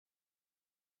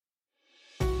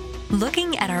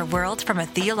Looking at our world from a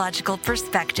theological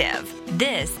perspective.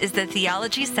 This is the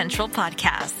Theology Central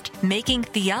Podcast, making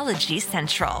theology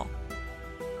central.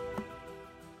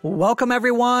 Welcome,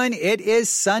 everyone. It is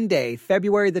Sunday,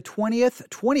 February the 20th,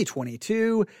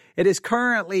 2022. It is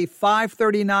currently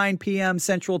 5:39 p.m.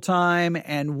 Central Time.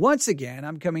 And once again,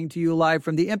 I'm coming to you live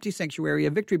from the empty sanctuary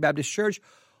of Victory Baptist Church,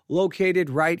 located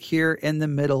right here in the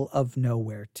middle of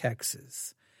nowhere,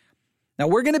 Texas. Now,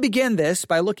 we're going to begin this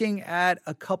by looking at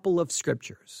a couple of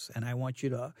scriptures. And I want you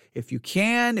to, if you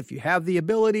have the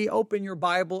ability, open your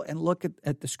Bible and look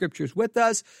at the scriptures with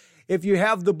us. If you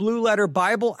have the Blue Letter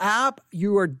Bible app,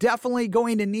 you are definitely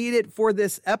going to need it for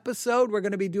this episode. We're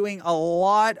going to be doing a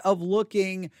lot of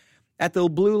looking at the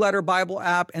Blue Letter Bible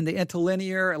app and the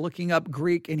interlinear, looking up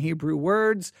Greek and Hebrew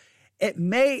words. It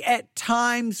may at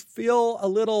times feel a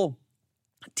little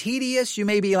tedious. You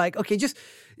may be like, okay, just...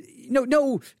 No,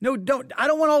 don't. I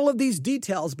don't want all of these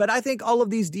details, but I think all of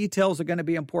these details are going to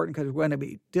be important because we're going to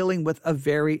be dealing with a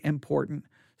very important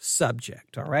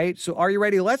subject. All right. So are you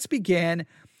ready? Let's begin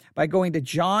by going to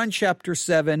John chapter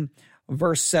 7,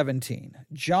 verse 17.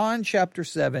 John chapter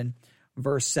 7,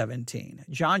 verse 17.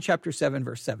 John chapter 7,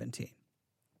 verse 17.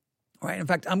 All right. In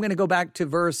fact, I'm going to go back to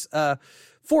verse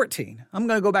 14. I'm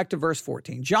going to go back to verse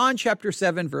 14. John chapter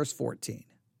 7, verse 14.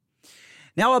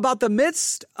 Now, about the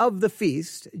midst of the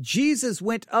feast, Jesus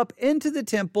went up into the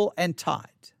temple and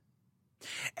taught.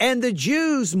 And the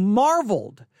Jews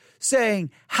marveled, saying,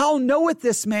 "How knoweth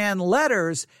this man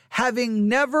letters, having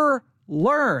never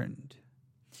learned?"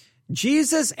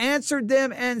 Jesus answered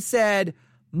them and said,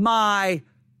 "My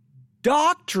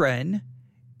doctrine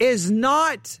is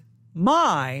not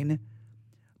mine,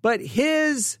 but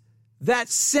his that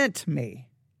sent me."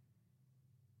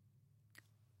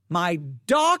 My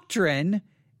doctrine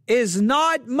is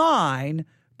not mine,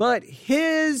 but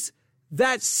his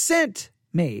that sent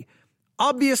me.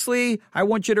 Obviously, I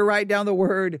want you to write down the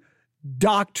word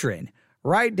doctrine.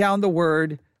 Write down the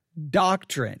word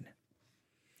doctrine.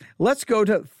 Let's go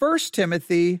to 1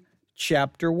 Timothy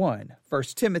chapter 1. 1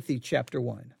 Timothy chapter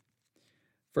 1.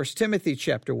 1 Timothy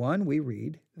chapter 1, we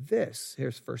read this.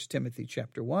 Here's 1 Timothy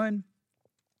chapter 1.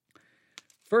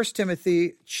 1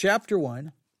 Timothy chapter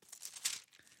 1.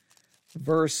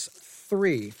 Verse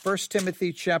 3, 1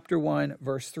 Timothy chapter 1,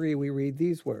 verse 3, we read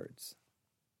these words.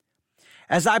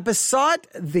 As I besought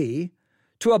thee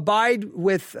to abide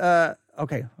with, let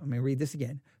me read this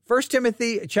again. 1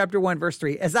 Timothy chapter 1, verse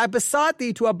 3, as I besought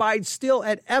thee to abide still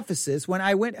at Ephesus when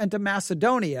I went unto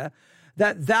Macedonia,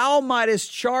 that thou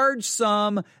mightest charge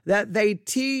some that they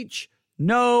teach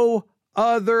no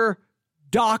other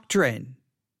doctrine.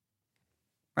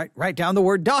 Right, write down the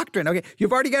word doctrine. Okay,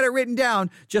 you've already got it written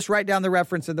down. Just write down the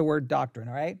reference in the word doctrine,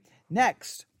 all right?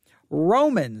 Next,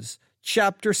 Romans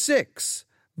chapter 6,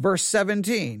 verse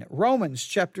 17. Romans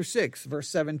chapter 6, verse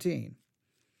 17.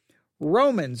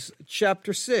 Romans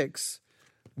chapter 6,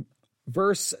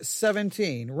 verse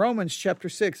 17. Romans chapter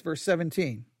 6, verse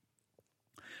 17.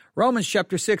 Romans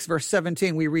chapter 6, verse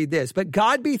 17, we read this. But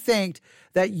God be thanked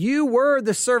that you were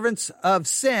the servants of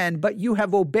sin, but you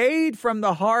have obeyed from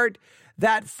the heart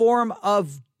that form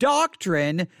of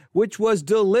doctrine which was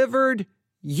delivered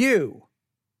you.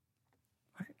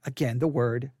 Again, the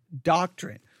word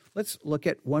doctrine. Let's look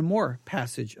at one more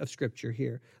passage of scripture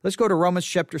here. Let's go to Romans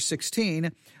chapter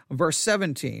 16, verse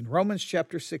 17. Romans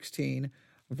chapter 16,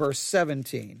 verse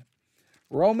 17.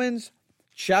 Romans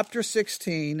chapter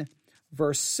 16,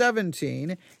 verse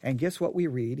 17, and guess what we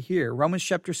read here? Romans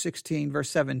chapter 16, verse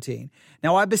 17.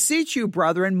 Now I beseech you,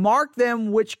 brethren, mark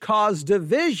them which cause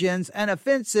divisions and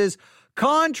offenses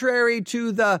contrary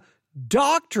to the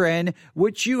doctrine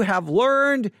which you have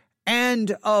learned,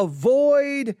 and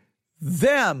avoid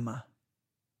them.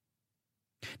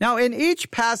 Now, in each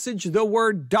passage, the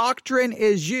word doctrine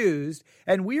is used,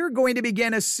 and we are going to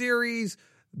begin a series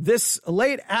this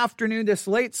late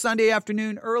Sunday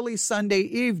afternoon, early Sunday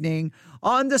evening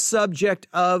on the subject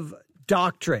of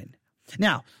doctrine.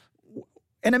 Now,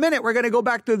 in a minute, we're going to go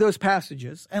back through those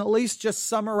passages and at least just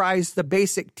summarize the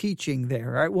basic teaching there.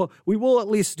 Right? Well, we will at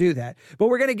least do that. But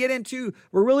we're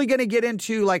really going to get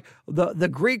into like the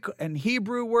Greek and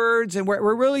Hebrew words, and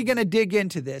we're really going to dig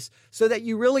into this so that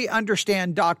you really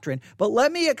understand doctrine. But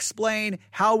let me explain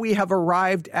how we have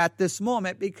arrived at this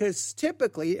moment, because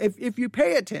typically, if you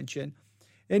pay attention,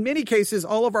 in many cases,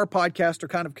 all of our podcasts are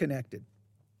kind of connected.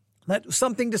 That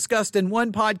something discussed in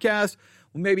one podcast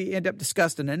maybe end up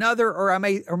discussing another, or I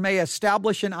may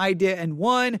establish an idea in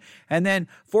one, and then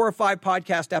 4 or 5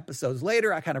 podcast episodes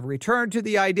later, I kind of return to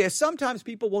the idea. Sometimes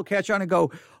people will catch on and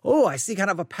go, oh, I see kind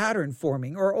of a pattern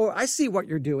forming, or I see what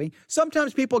you're doing.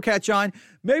 Sometimes people catch on.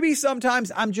 Maybe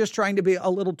sometimes I'm just trying to be a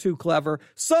little too clever.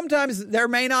 Sometimes there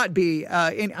may not be,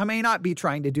 I may not be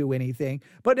trying to do anything.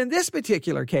 But in this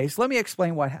particular case, let me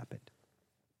explain what happened.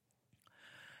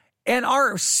 In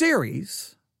our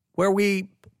series, where we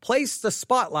place the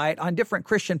spotlight on different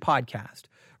Christian podcasts,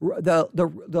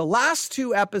 the last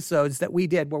 2 episodes that we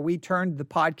did where we turned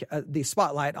the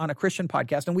spotlight on a Christian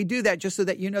podcast, and we do that just so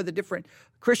that you know the different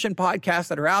Christian podcasts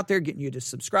that are out there, getting you to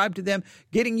subscribe to them,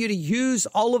 getting you to use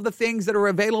all of the things that are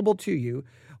available to you.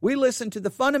 We listened to the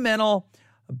Fundamental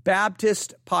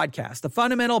Baptist podcast,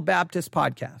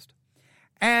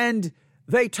 and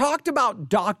they talked about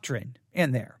doctrine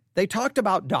in there. They talked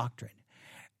about doctrine.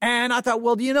 And I thought,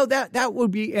 well, that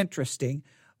would be interesting.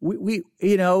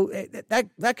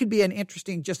 That could be an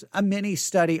interesting, just a mini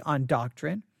study on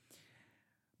doctrine.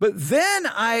 But then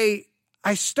I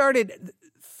started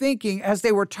thinking, as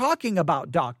they were talking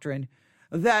about doctrine,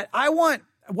 that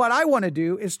what I want to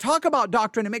do is talk about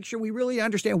doctrine and make sure we really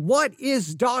understand what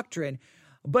is doctrine.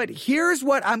 But here's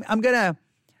what I'm not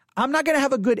going to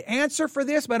have a good answer for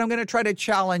this, but I'm going to try to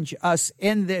challenge us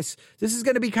in this. This is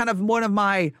going to be kind of one of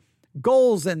my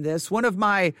goals in this, one of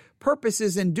my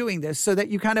purposes in doing this, so that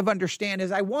you kind of understand,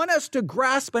 is I want us to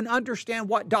grasp and understand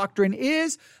what doctrine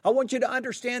is. I want you to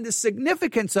understand the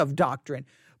significance of doctrine.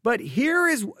 But here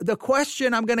is the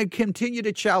question I'm going to continue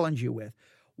to challenge you with.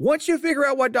 Once you figure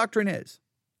out what doctrine is,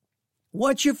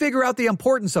 once you figure out the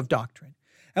importance of doctrine,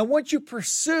 and once you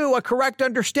pursue a correct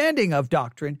understanding of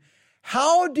doctrine,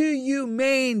 how do you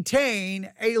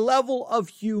maintain a level of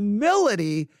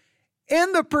humility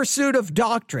in the pursuit of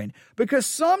doctrine? Because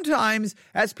sometimes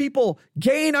as people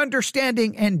gain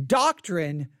understanding in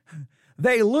doctrine,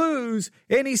 they lose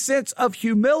any sense of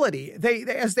humility.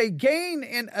 As they gain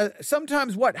in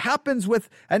sometimes what happens with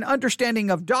an understanding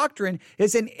of doctrine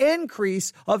is an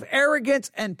increase of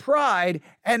arrogance and pride,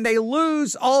 and they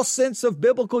lose all sense of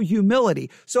biblical humility.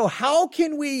 So how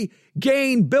can we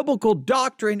gain biblical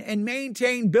doctrine and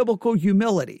maintain biblical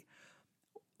humility?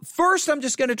 First, I'm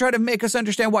just going to try to make us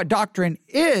understand what doctrine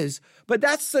is, but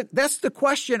that's the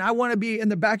question I want to be in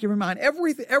the back of your mind.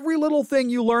 Every little thing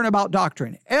you learn about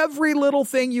doctrine, I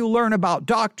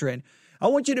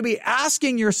want you to be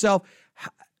asking yourself,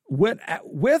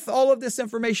 with all of this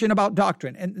information about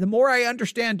doctrine, and the more I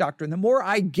understand doctrine, the more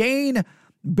I gain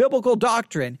biblical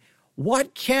doctrine,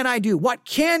 what can I do? What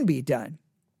can be done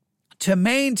to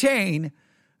maintain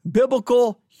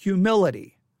biblical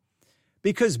humility?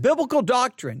 Because biblical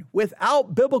doctrine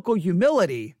without biblical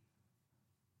humility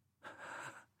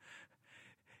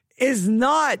is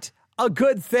not a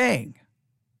good thing.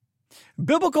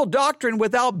 Biblical doctrine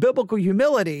without biblical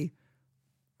humility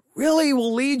really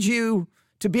will lead you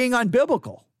to being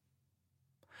unbiblical.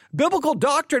 Biblical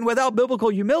doctrine without biblical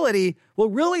humility will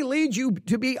really lead you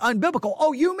to be unbiblical.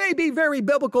 Oh, you may be very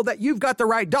biblical that you've got the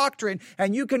right doctrine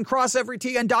and you can cross every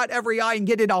T and dot every I and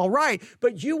get it all right,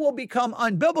 but you will become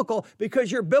unbiblical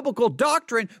because your biblical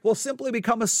doctrine will simply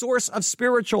become a source of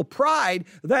spiritual pride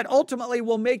that ultimately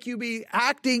will make you be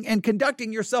acting and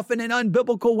conducting yourself in an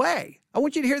unbiblical way. I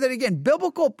want you to hear that again.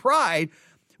 Biblical pride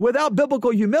without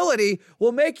biblical humility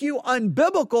will make you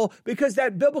unbiblical, because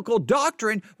that biblical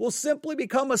doctrine will simply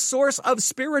become a source of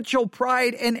spiritual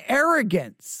pride and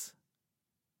arrogance.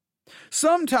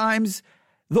 Sometimes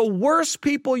the worst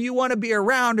people you want to be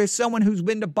around is someone who's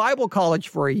been to Bible college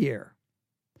for a year.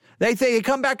 They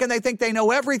come back and they think they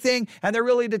know everything, and they're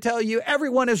really to tell you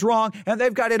everyone is wrong and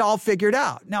they've got it all figured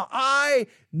out. Now, I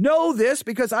know this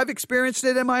because I've experienced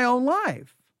it in my own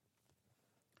life.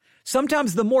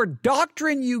 Sometimes the more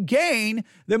doctrine you gain,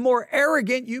 the more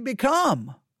arrogant you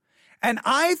become. And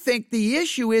I think the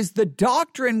issue is the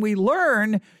doctrine we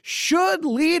learn should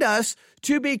lead us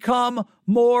to become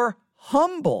more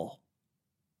humble.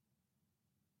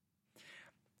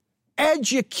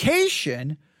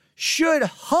 Education should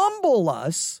humble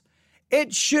us.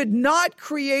 It should not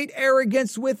create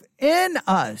arrogance within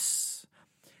us.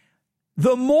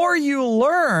 The more you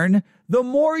learn, the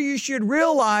more you should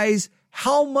realize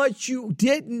how much you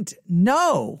didn't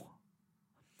know.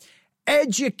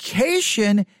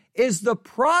 Education is the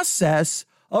process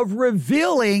of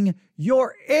revealing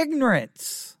your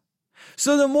ignorance.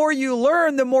 So the more you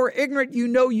learn, the more ignorant you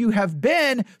know you have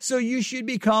been, so you should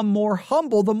become more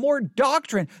humble. The more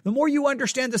doctrine, the more you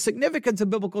understand the significance of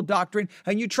biblical doctrine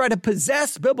and you try to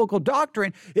possess biblical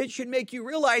doctrine, it should make you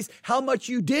realize how much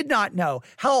you did not know,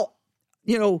 how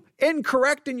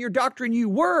incorrect in your doctrine you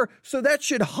were, so that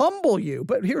should humble you.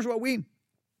 But here's what we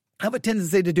have a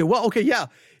tendency to do. Well, okay,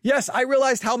 yes, I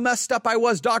realized how messed up I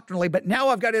was doctrinally, but now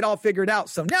I've got it all figured out,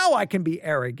 so now I can be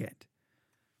arrogant.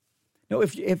 No,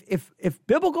 if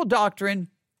biblical doctrine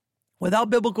without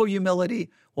biblical humility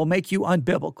will make you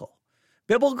unbiblical.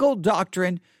 Biblical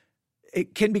doctrine,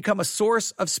 it can become a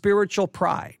source of spiritual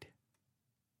pride.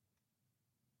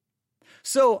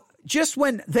 So just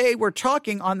when they were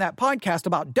talking on that podcast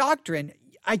about doctrine,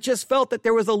 I just felt that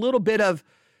there was a little bit of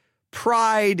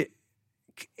pride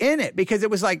in it, because it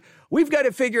was like, we've got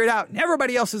to figure it out, and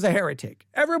everybody else is a heretic.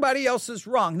 Everybody else is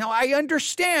wrong. Now, I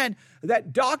understand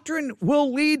that doctrine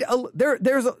will lead,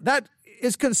 that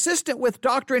is consistent with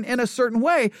doctrine in a certain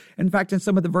way. In fact, in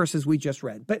some of the verses we just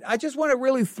read. But I just want to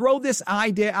really throw this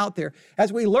idea out there.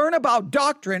 As we learn about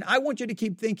doctrine, I want you to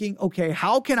keep thinking, okay,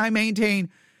 how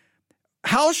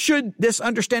should this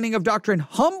understanding of doctrine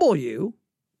humble you?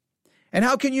 And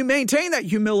how can you maintain that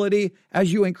humility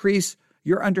as you increase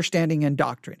your understanding in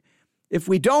doctrine? If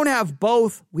we don't have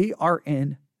both, we are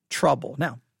in trouble.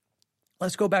 Now,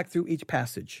 let's go back through each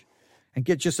passage and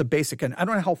get just a basic, and I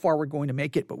don't know how far we're going to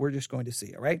make it, but we're just going to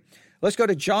see, all right? Let's go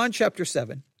to John chapter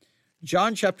 7.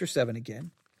 John chapter 7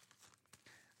 again.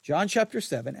 John chapter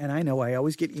 7, and I know I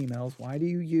always get emails, why do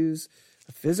you use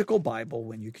a physical Bible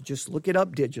when you could just look it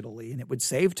up digitally and it would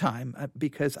save time?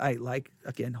 Because I like,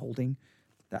 again, holding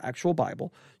the actual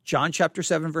Bible. John chapter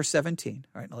 7, verse 17.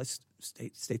 All right, now let's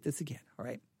state this again, all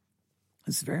right?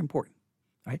 This is very important.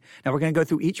 All right. Now we're going to go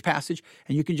through each passage,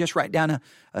 and you can just write down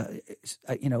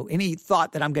any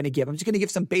thought that I'm going to give. I'm just going to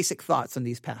give some basic thoughts on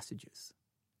these passages.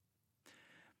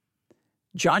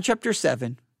 John chapter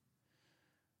 7.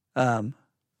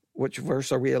 Which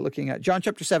verse are we looking at? John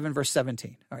chapter 7, verse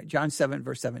 17. All right. John 7,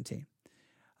 verse 17.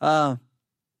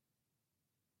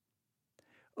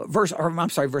 Verse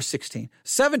 16.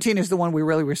 17 is the one we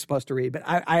really were supposed to read, but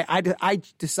I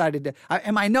decided to,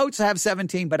 in my notes I have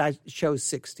 17, but I chose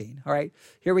 16. All right,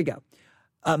 here we go.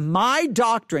 My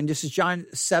doctrine, this is John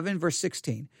 7, verse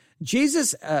 16.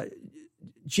 Jesus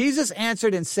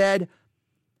answered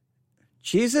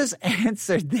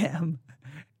them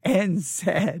and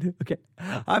said, okay,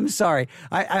 I'm sorry.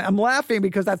 I'm laughing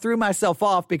because I threw myself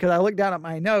off because I looked down at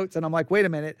my notes and I'm like, wait a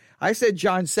minute. I said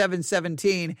John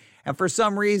 7:17, and for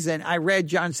some reason I read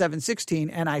John 7:16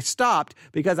 and I stopped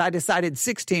because I decided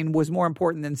 16 was more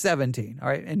important than 17. All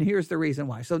right. And here's the reason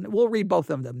why. So we'll read both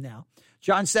of them now.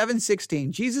 John 7:16,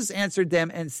 Jesus answered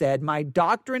them and said, my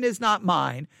doctrine is not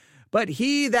mine, but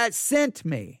he that sent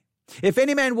me. If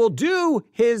any man will do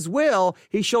his will,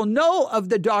 he shall know of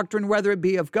the doctrine, whether it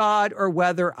be of God or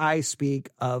whether I speak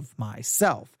of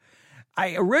myself.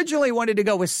 I originally wanted to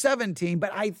go with 17,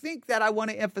 but I think that I want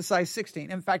to emphasize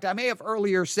 16. In fact, I may have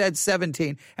earlier said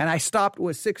 17, and I stopped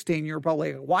with 16. You're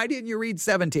probably like, why didn't you read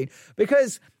 17?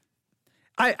 Because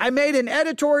I made an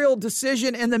editorial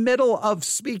decision in the middle of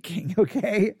speaking,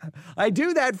 okay? I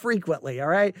do that frequently, all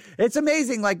right? It's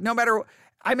amazing, like no matter...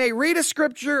 I may read a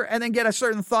scripture and then get a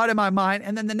certain thought in my mind,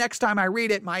 and then the next time I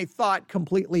read it, my thought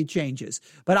completely changes.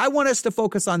 But I want us to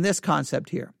focus on this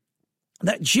concept here,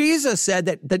 that Jesus said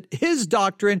that his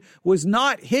doctrine was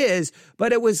not his,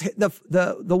 but it was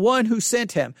the one who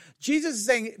sent him. Jesus is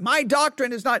saying, my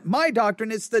doctrine is not my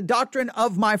doctrine, it's the doctrine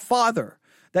of my Father.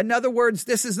 That in other words,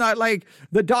 this is not like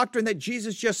the doctrine that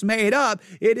Jesus just made up.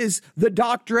 It is the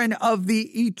doctrine of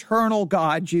the eternal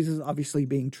God, Jesus obviously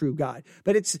being true God.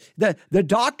 But it's the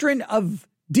doctrine of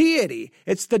deity.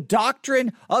 It's the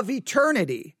doctrine of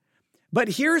eternity. But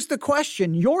here's the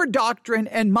question. Your doctrine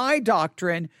and my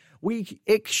doctrine,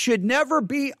 it should never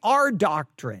be our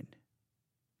doctrine.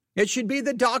 It should be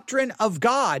the doctrine of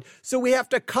God. So we have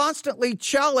to constantly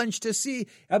challenge to see,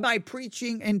 am I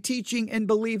preaching and teaching and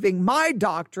believing my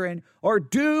doctrine, or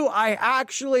do I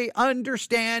actually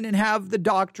understand and have the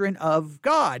doctrine of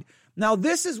God? Now,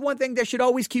 this is one thing that should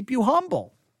always keep you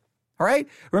humble. All right.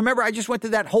 Remember, I just went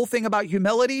through that whole thing about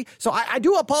humility. So I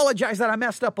do apologize that I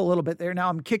messed up a little bit there. Now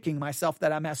I'm kicking myself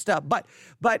that I messed up. But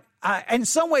in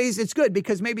some ways it's good,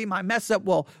 because maybe my mess up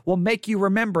will make you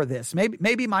remember this.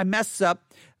 Maybe my mess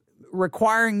up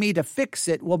requiring me to fix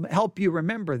it will help you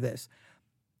remember this.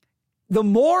 The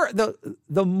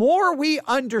more we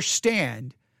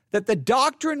understand that the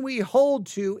doctrine we hold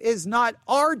to is not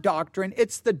our doctrine,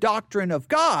 it's the doctrine of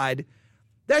God,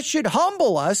 that should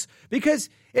humble us, because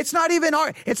it's not even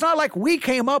it's not like we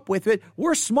came up with it.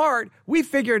 We're smart. We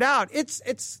figured out.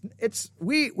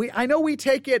 I know we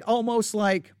take it almost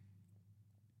like,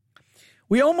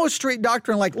 we almost treat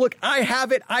doctrine like, look, I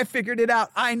have it. I figured it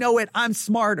out. I know it. I'm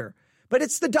smarter. but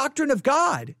it's the doctrine of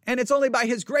God, and it's only by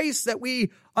his grace that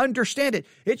we understand it.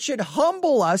 It should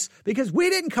humble us because we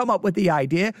didn't come up with the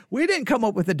idea. We didn't come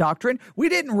up with the doctrine. We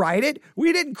didn't write it.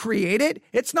 We didn't create it.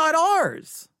 It's not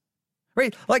ours,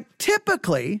 right? Like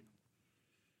typically,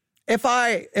 if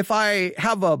I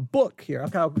have a book here,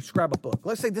 I'll just grab a book.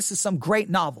 Let's say this is some great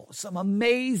novel, some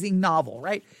amazing novel,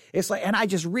 right? It's like, and I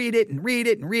just read it and read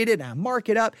it and read it and I mark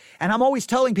it up. And I'm always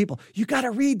telling people, you got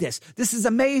to read this. This is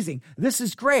amazing. This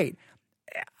is great.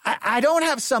 I don't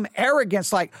have some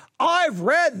arrogance like, I've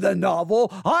read the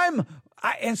novel.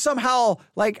 And somehow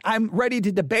like I'm ready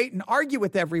to debate and argue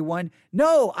with everyone.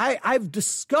 No, I've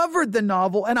discovered the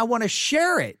novel and I want to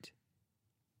share it.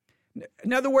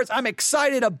 In other words, I'm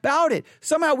excited about it.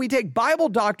 Somehow we take Bible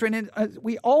doctrine and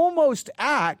we almost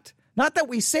act, not that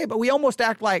we say, but we almost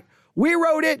act like we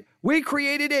wrote it, we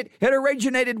created it, it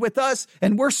originated with us,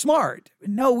 and we're smart.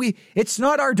 No, it's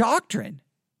not our doctrine.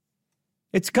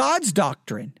 It's God's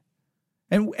doctrine.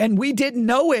 And we didn't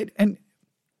know it. And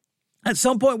at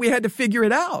some point we had to figure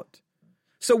it out.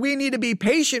 So we need to be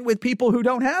patient with people who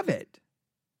don't have it.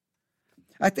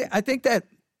 I think that,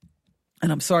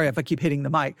 and I'm sorry if I keep hitting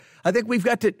the mic, I think we've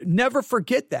got to never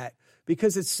forget that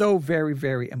because it's so very,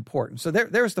 very important. So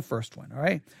there's the first one, all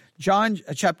right? John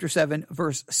chapter 7,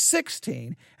 verse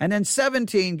 16, and then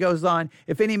 17 goes on,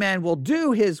 if any man will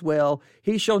do his will,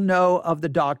 he shall know of the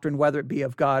doctrine, whether it be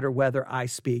of God or whether I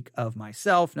speak of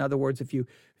myself. In other words, if you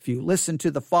listen to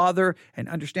the Father and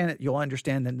understand it, you'll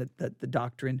understand then that the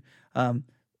doctrine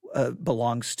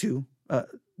belongs to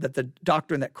that the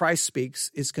doctrine that Christ speaks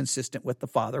is consistent with the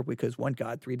Father because one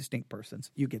God, three distinct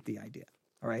persons. You get the idea.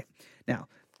 All right. Now,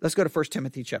 let's go to 1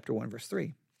 Timothy chapter 1, verse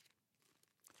 3.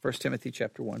 1 Timothy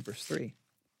chapter 1, verse 3.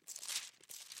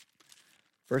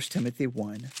 1 Timothy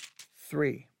 1,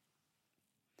 3.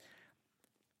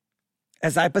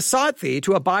 As I besought thee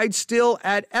to abide still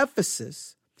at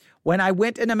Ephesus, when I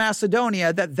went into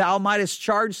Macedonia, that thou mightest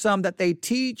charge some that they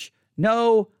teach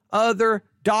no other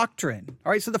doctrine.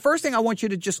 All right, so the first thing I want you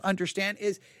to just understand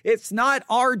is it's not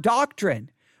our doctrine.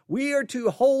 We are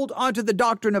to hold on to the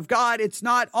doctrine of God. It's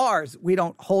not ours. We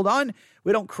don't hold on.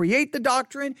 We don't create the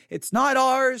doctrine. It's not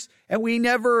ours. And we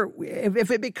never,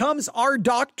 if it becomes our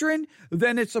doctrine,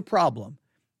 then it's a problem.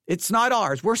 It's not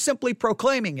ours. We're simply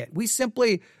proclaiming it. We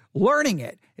simply learning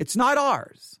it. It's not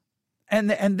ours. And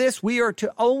this, we are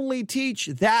to only teach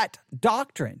that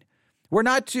doctrine. We're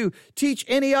not to teach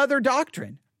any other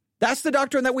doctrine. That's the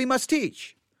doctrine that we must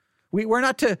teach. We're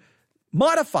not to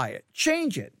modify it,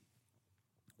 change it.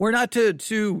 We're not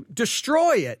to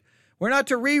destroy it. We're not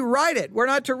to rewrite it. We're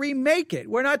not to remake it.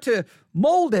 We're not to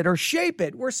mold it or shape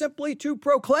it. We're simply to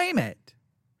proclaim it.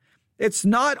 It's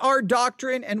not our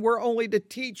doctrine, and we're only to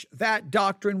teach that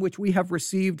doctrine which we have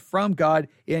received from God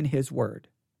in his word.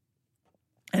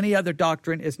 Any other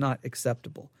doctrine is not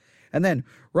acceptable. And then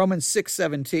Romans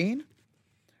 6:17.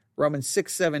 Romans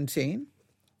 6:17.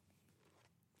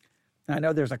 I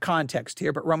know there's a context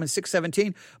here, but Romans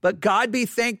 6:17, but God be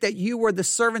thanked that you were the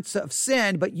servants of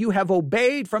sin, but you have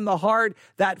obeyed from the heart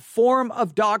that form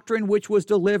of doctrine which was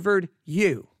delivered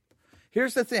you.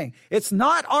 Here's the thing. It's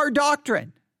not our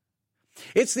doctrine.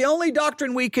 It's the only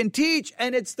doctrine we can teach,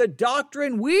 and it's the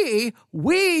doctrine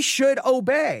we should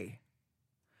obey.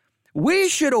 We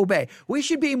should obey. We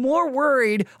should be more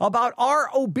worried about our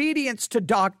obedience to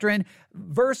doctrine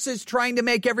versus trying to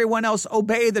make everyone else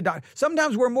obey the doctrine.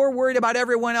 Sometimes we're more worried about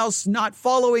everyone else not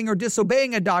following or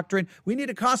disobeying a doctrine. We need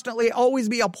to constantly always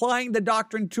be applying the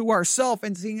doctrine to ourselves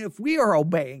and seeing if we are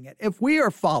obeying it, if we are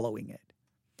following it.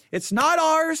 It's not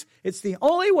ours. It's the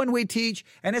only one we teach,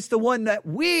 and it's the one that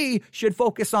we should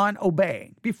focus on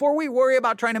obeying. Before we worry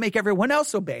about trying to make everyone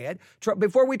else obey it,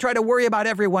 before we try to worry about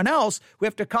everyone else, we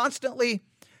have to constantly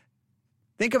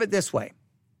think of it this way.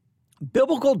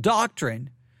 Biblical doctrine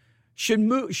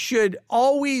should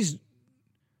always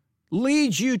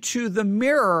lead you to the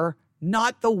mirror,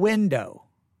 not the window.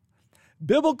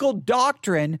 Biblical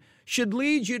doctrine should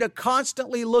lead you to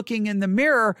constantly looking in the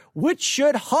mirror, which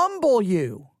should humble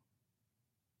you.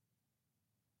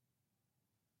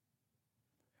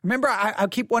 Remember, I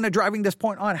keep driving this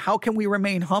point on. How can we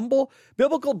remain humble?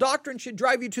 Biblical doctrine should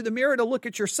drive you to the mirror to look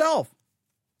at yourself.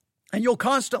 And you'll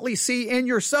constantly see in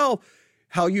yourself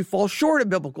how you fall short of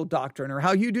biblical doctrine or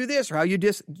how you do this or how you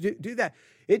do that.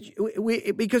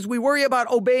 Because we worry about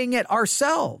obeying it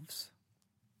ourselves.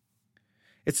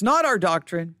 It's not our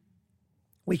doctrine.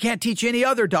 We can't teach any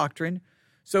other doctrine.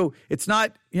 So it's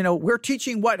not, we're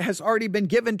teaching what has already been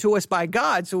given to us by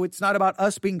God. So it's not about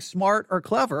us being smart or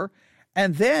clever.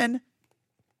 And then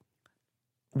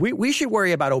we should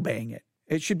worry about obeying it.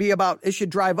 It should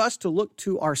drive us to look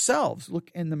to ourselves,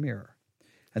 look in the mirror.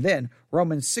 And then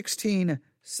Romans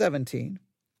 16:17.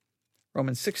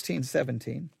 Romans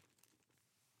 16:17.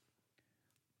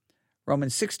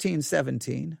 Romans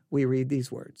 16:17, we read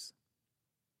these words.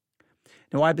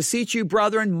 Now I beseech you,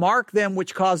 brethren, mark them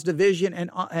which cause division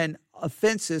and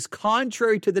offenses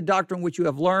contrary to the doctrine which you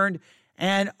have learned,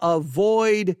 and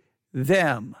avoid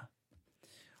them.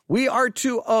 We are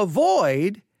to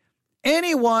avoid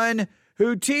anyone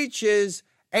who teaches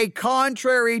a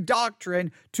contrary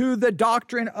doctrine to the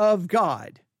doctrine of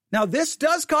God. Now, this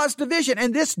does cause division,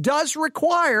 and this does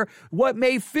require what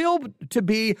may feel to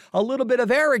be a little bit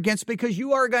of arrogance, because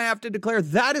you are going to have to declare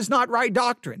that is not right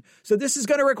doctrine. So this is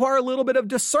going to require a little bit of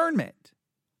discernment.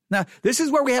 Now, this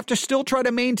is where we have to still try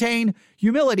to maintain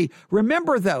humility.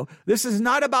 Remember, though, this is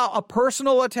not about a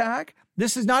personal attack.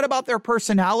 This is not about their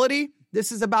personality.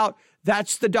 This is about,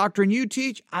 that's the doctrine you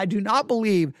teach. I do not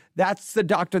believe that's the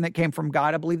doctrine that came from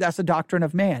God. I believe that's the doctrine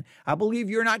of man. I believe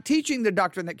you're not teaching the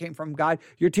doctrine that came from God.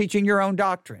 You're teaching your own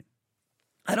doctrine.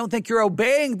 I don't think you're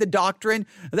obeying the doctrine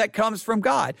that comes from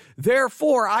God.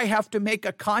 Therefore, I have to make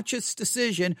a conscious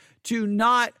decision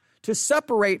to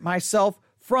separate myself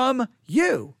from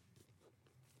you.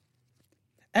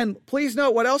 And please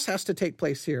note what else has to take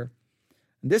place here.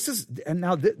 This is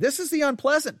the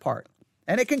unpleasant part.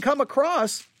 And it can come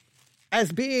across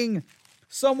as being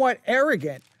somewhat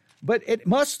arrogant, but it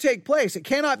must take place. It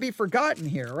cannot be forgotten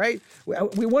here, right?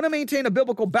 We want to maintain a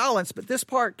biblical balance, but this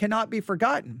part cannot be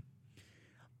forgotten.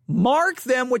 Mark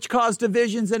them which cause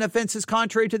divisions and offenses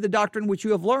contrary to the doctrine which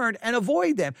you have learned, and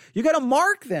avoid them. You got to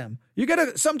mark them. You got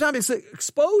to sometimes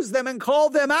expose them and call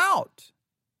them out.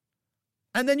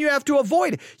 And then you have to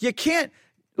avoid it. You can't,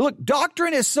 look,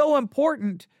 doctrine is so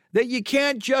important that you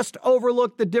can't just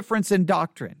overlook the difference in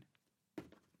doctrine.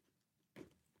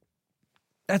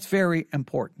 That's very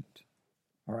important.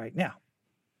 All right, now,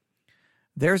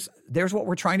 there's what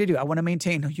we're trying to do. I want to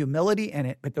maintain humility in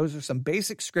it, but those are some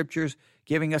basic scriptures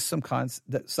giving us some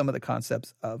of the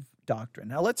concepts of doctrine.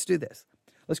 Now, let's do this.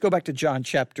 Let's go back to John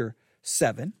chapter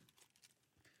 7.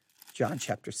 John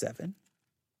chapter 7.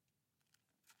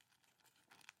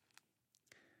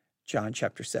 John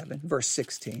chapter 7, verse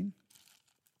 16.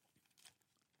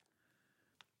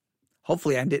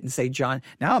 Hopefully I didn't say John.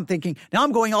 Now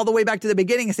I'm going all the way back to the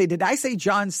beginning and say, did I say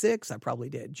John 6? I probably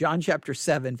did. John chapter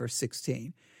 7, verse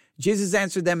 16. Jesus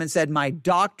answered them and said, my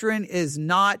doctrine is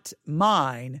not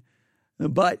mine,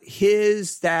 but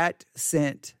his that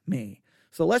sent me.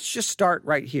 So let's just start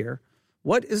right here.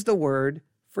 What is the word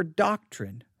for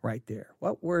doctrine right there?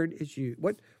 What word is used?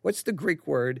 What's the Greek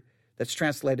word that's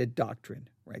translated doctrine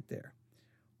right there?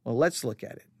 Well, let's look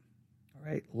at it. All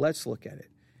right, let's look at it.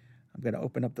 I'm going to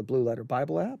open up the Blue Letter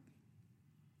Bible app.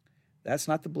 That's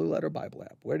not the Blue Letter Bible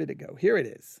app. Where did it go? Here it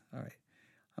is. All right.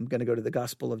 I'm going to go to the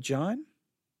Gospel of John.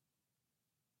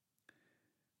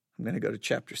 I'm going to go to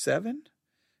chapter 7. I'm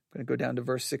going to go down to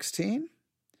verse 16.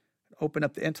 Open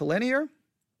up the interlinear.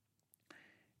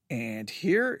 And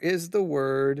here is the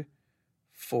word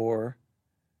for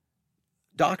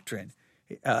doctrine.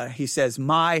 He says,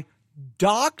 my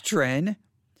doctrine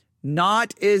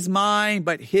not is mine,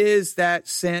 but his that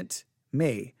sent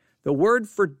me. The word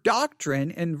for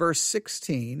doctrine in verse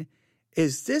 16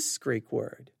 is this Greek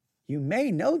word. You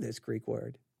may know this Greek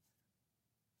word.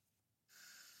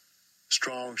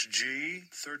 Strong's G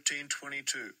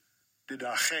 1322.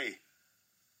 Didache.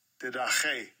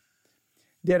 Didache.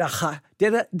 Didache.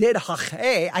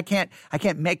 I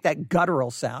can't make that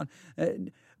guttural sound.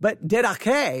 But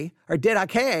didache or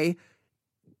didache,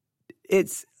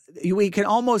 we can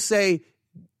almost say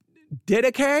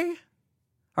didache.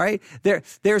 All right.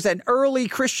 There's an early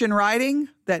Christian writing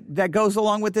that goes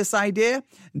along with this idea.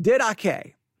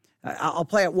 Didache. I'll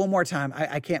play it one more time.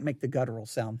 I can't make the guttural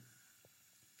sound.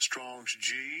 Strong's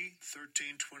G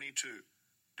 1322.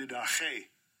 Didache.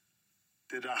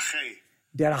 Didache.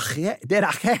 Didache.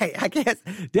 I can't.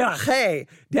 Didache.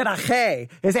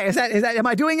 Is that, am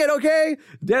I doing it okay?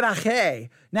 Didache.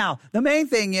 Now, the main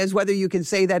thing is whether you can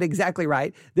say that exactly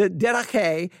right. The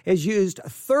didache is used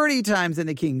 30 times in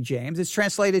the King James. It's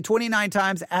translated 29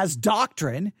 times as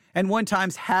doctrine and 1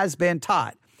 time has been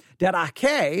taught.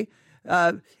 Didache,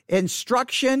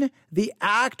 instruction, the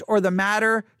act or the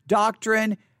matter,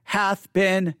 doctrine hath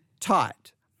been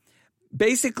taught.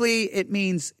 Basically, it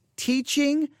means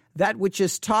teaching that which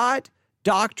is taught,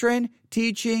 doctrine,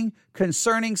 teaching,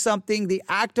 concerning something, the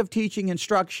act of teaching,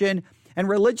 instruction, and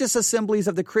religious assemblies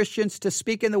of the Christians to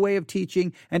speak in the way of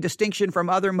teaching and distinction from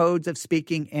other modes of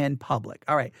speaking in public.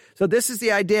 All right, so this is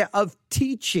the idea of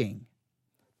teaching.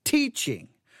 Teaching.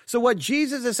 So what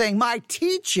Jesus is saying, my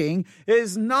teaching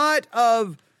is not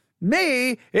of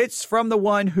me, it's from the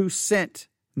one who sent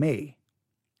me.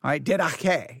 All right,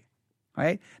 didache. All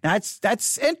right, now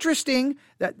that's interesting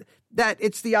that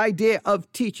it's the idea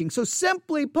of teaching. So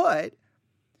simply put,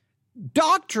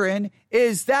 doctrine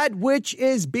is that which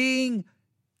is being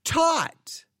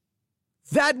taught.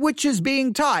 That which is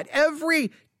being taught.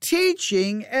 Every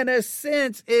teaching, in a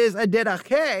sense, is a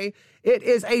didache. It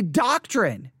is a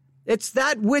doctrine. It's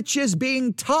that which is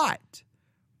being taught.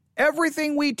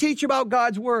 Everything we teach about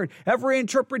God's word, every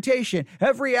interpretation,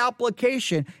 every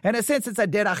application, in a sense, it's a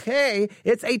didache.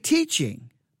 It's a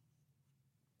teaching.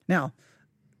 Now,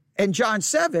 in John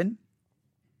 7,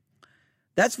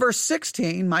 that's verse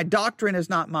 16, my doctrine is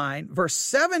not mine. Verse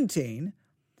 17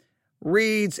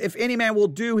 reads, if any man will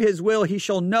do his will, he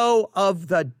shall know of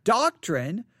the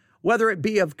doctrine, whether it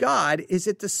be of God. Is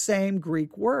it the same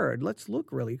Greek word? Let's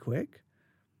look really quick.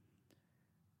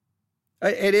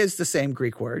 It is the same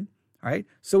Greek word, all right?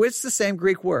 So it's the same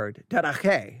Greek word,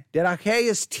 didache. Didache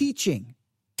is teaching,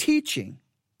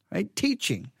 right?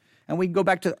 Teaching. And we can go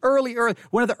back to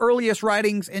one of the earliest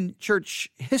writings in church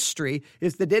history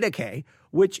is the Didache,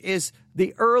 which is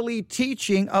the early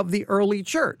teaching of the early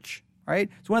church, right?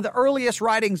 It's one of the earliest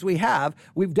writings we have.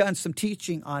 We've done some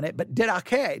teaching on it, but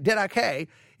Didache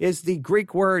is the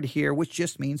Greek word here, which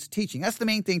just means teaching. That's the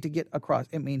main thing to get across.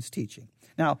 It means teaching.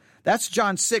 Now, that's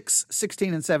John 6,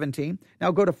 16 and 17.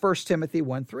 Now go to 1 Timothy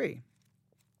 1:3.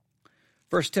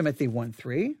 1 Timothy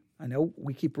 1:3. I know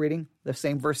we keep reading the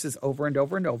same verses over and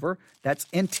over and over. That's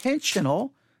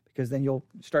intentional because then you'll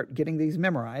start getting these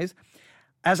memorized.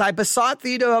 As I besought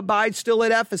thee to abide still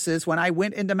at Ephesus when I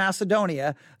went into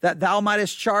Macedonia, that thou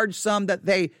mightest charge some that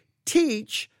they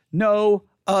teach no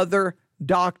other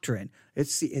doctrine.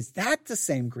 Let's see, is that the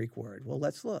same Greek word? Well,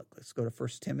 let's look. Let's go to 1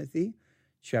 Timothy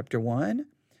chapter 1,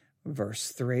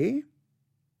 verse 3.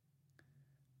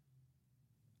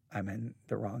 I'm in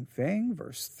the wrong thing.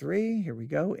 Verse 3. Here we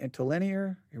go.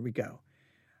 Interlinear. Here we go.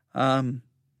 Here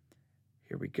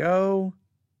we go.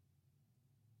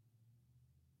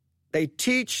 They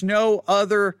teach no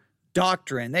other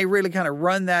doctrine. They really kind of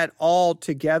run that all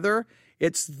together.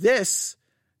 It's this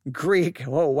Greek.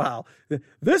 Oh, wow.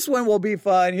 This one will be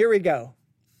fun. Here we go.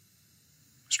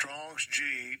 Strong's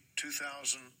G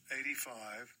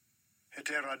 2085.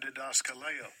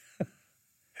 Heterodidaskaleo.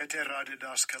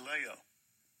 Heterodidaskaleo.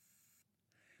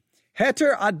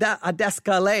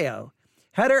 Heterodidaskaleo.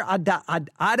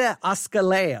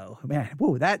 Heterodidaskaleo. Man,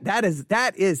 whoa,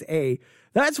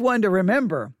 that's one to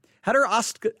remember.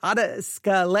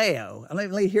 Heterodidaskaleo.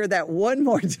 Let me hear that one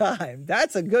more time.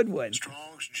 That's a good one.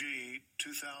 Strong's G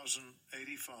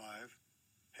 2085.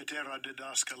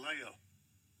 Heterodidaskaleo.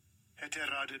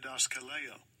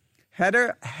 Heterodidaskaleo.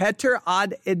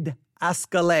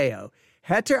 Heterodidaskaleo.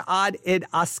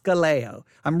 Heterodidaskaleo.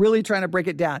 I'm really trying to break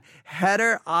it down.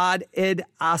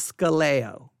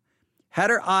 Heterodidaskaleo.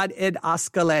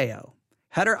 Heterodidaskaleo.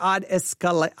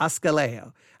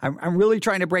 Heterodidaskaleo. I'm really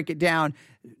trying to break it down.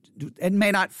 It may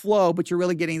not flow, but you're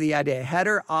really getting the idea.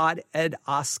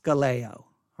 Heterodidaskaleo.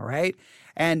 All right?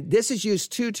 And this is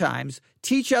used 2 times.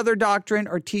 Teach other doctrine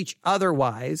or teach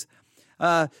otherwise.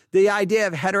 The idea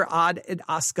of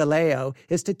heterodidaskaleo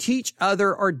is to teach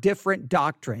other or different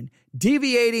doctrine,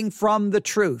 deviating from the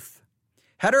truth.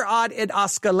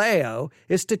 Heterodidaskaleo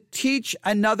is to teach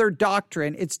another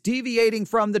doctrine. It's deviating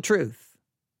from the truth.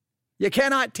 You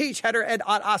cannot teach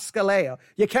heterodidaskaleo.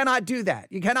 You cannot do that.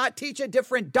 You cannot teach a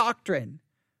different doctrine,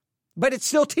 but it's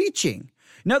still teaching.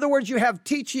 In other words, you have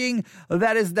teaching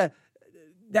that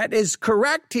is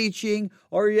correct teaching,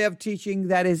 or you have teaching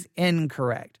that is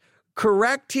incorrect.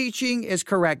 Correct teaching is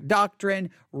correct doctrine.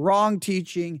 Wrong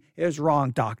teaching is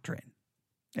wrong doctrine.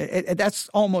 That's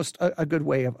almost a good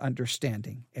way of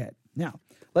understanding it. Now,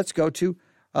 let's go to,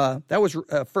 that was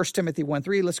 1 Timothy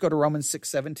 1:3. Let's go to Romans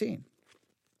 6:17.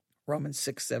 Romans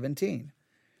 6:17.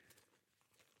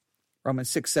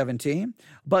 Romans 6:17.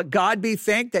 But God be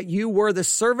thanked that you were the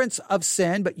servants of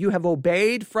sin, but you have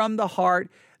obeyed from the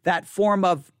heart that form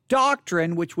of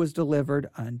doctrine which was delivered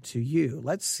unto you.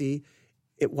 Let's see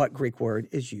what Greek word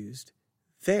is used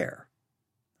there.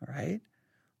 All right.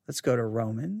 Let's go to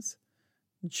Romans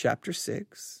chapter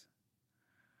 6,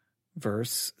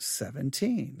 verse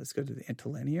 17. Let's go to the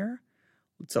interlinear.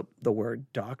 Let's up the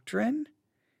word doctrine.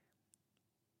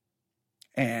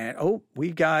 And,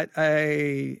 we got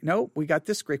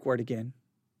this Greek word again.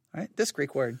 All right, this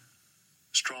Greek word.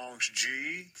 Strong's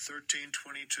G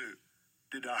 1322.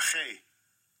 Didache.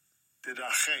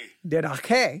 Didache.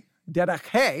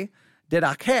 Didache.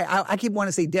 Didache. I keep wanting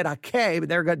to say didache, but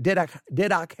there we go.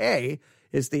 Didache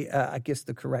is the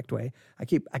the correct way. I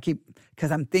keep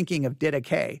because I'm thinking of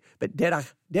didache, but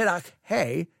didache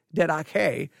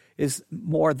is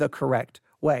more the correct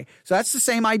way. So that's the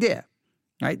same idea.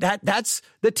 Right? That's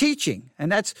the teaching.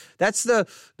 And that's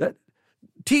the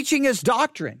teaching is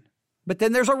doctrine. But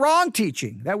then there's a wrong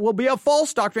teaching. That will be a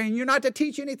false doctrine. And you're not to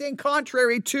teach anything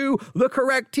contrary to the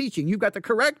correct teaching. You've got the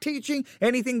correct teaching.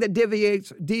 Anything that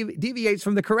deviates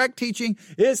from the correct teaching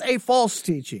is a false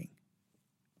teaching.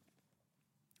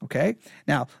 Okay?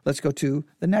 Now, let's go to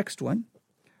the next one.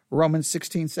 Romans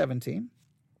 16:17.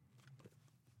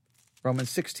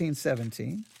 Romans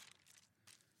 16:17,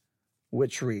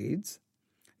 which reads,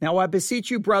 "Now I beseech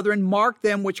you, brethren, mark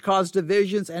them which cause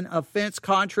divisions and offense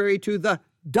contrary to the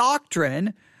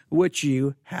doctrine which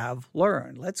you have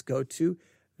learned." Let's go to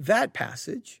that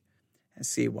passage and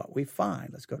see what we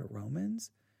find. Let's go to Romans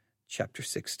chapter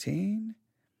 16,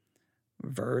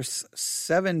 verse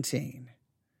 17.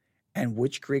 And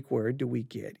which Greek word do we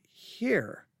get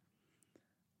here?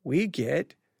 We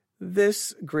get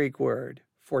this Greek word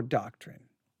for doctrine.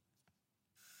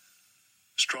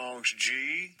 Strong's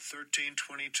G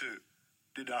 1322.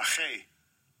 Didache.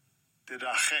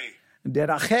 Didache.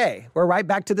 Didache. We're right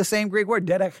back to the same Greek word.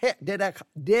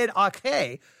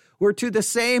 Didache. We're to the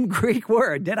same Greek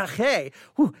word. Didache.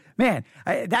 Whew, man,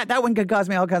 that one could cause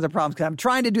me all kinds of problems because I'm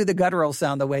trying to do the guttural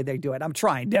sound the way they do it. I'm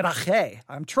trying. Didache.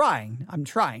 I'm trying.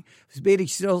 Speedy,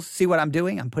 still see what I'm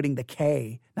doing? I'm putting the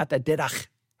K, not the didache.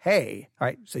 All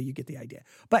right, so you get the idea.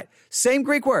 But same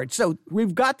Greek word. So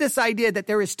we've got this idea that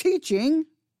there is teaching.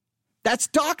 That's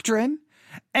doctrine.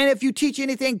 And if you teach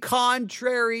anything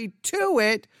contrary to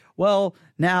it, well,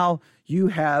 now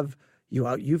you've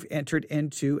entered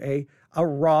into a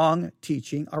wrong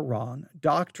teaching, a wrong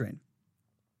doctrine.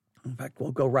 In fact,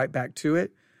 we'll go right back to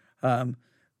it.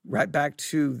 Right back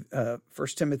to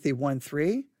 1 Timothy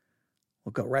 1:3.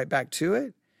 We'll go right back to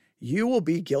it. You will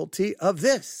be guilty of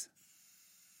this.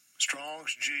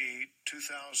 Strong's G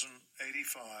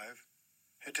 2085.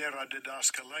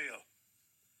 Heterodidaskaleo.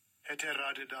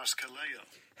 Heterodidaskaleo.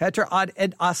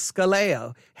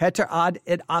 Heterodidaskaleo.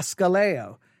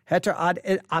 Heterodidaskaleo.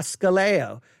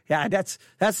 Heterodidaskaleo. Yeah, that's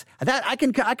that. I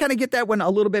kind of get that one a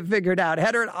little bit figured out.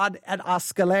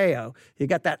 Heterodidaskaleo. You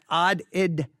got that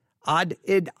odd-id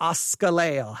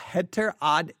askaleo.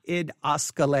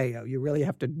 Heterodidaskaleo. You really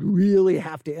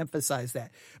have to emphasize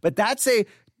that. But that's a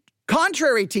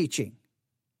contrary teaching.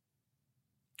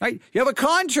 Right? You have a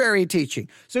contrary teaching.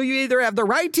 So you either have the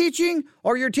right teaching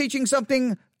or you're teaching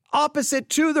something opposite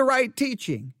to the right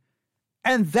teaching.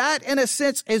 And that, in a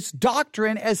sense, is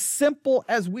doctrine as simple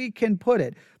as we can put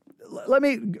it. Let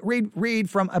me read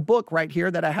from a book right here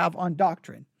that I have on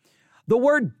doctrine. The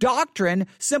word doctrine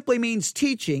simply means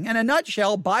teaching. In a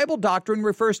nutshell, Bible doctrine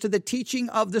refers to the teaching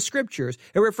of the Scriptures.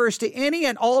 It refers to any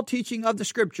and all teaching of the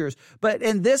Scriptures. But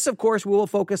in this, of course, we will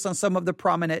focus on some of the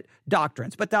prominent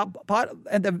doctrines. But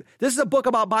this is a book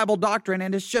about Bible doctrine,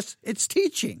 and it's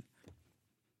teaching.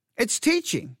 It's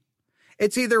teaching.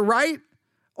 It's either right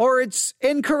or it's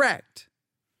incorrect.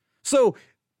 So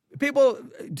people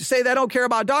say they don't care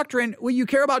about doctrine. Well, you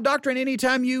care about doctrine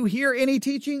anytime you hear any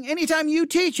teaching, anytime you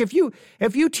teach. If you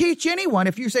teach anyone,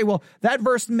 if you say, well, that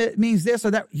verse means this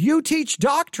or that, you teach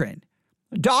doctrine.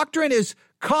 Doctrine is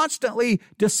constantly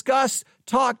discussed,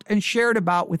 talked, and shared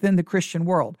about within the Christian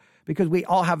world because we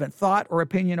all have a thought or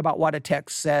opinion about what a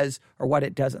text says or what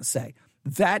it doesn't say.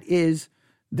 That is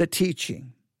the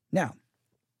teaching. Now,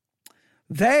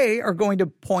 they are going to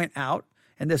point out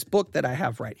in this book that I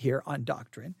have right here on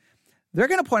doctrine, they're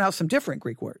going to point out some different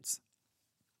Greek words.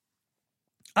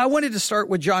 I wanted to start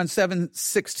with John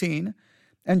 7:16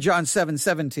 and John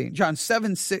 7:17. John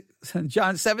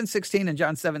 7:16 and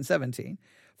John 7:17.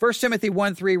 1 Timothy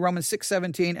 1:3, Romans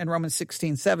 6:17, and Romans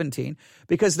 16:17,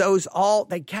 because those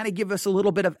they kind of give us a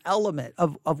little bit of element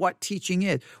of what teaching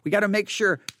is. We got to make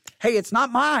sure, hey, it's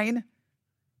not mine.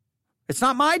 It's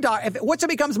not my doctrine. Once it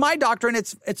becomes my doctrine,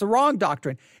 it's a wrong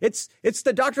doctrine. It's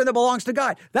the doctrine that belongs to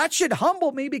God. That should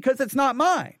humble me because it's not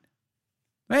mine.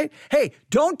 Right? Hey,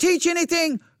 don't teach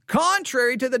anything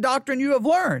contrary to the doctrine you have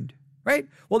learned. Right?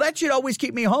 Well, that should always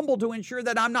keep me humble to ensure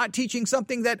that I'm not teaching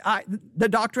something the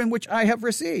doctrine which I have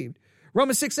received.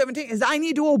 Romans 6:17 is I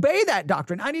need to obey that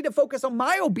doctrine. I need to focus on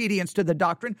my obedience to the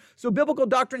doctrine. So biblical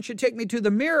doctrine should take me to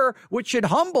the mirror, which should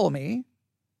humble me.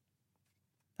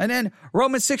 And then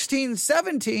Romans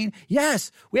 16:17,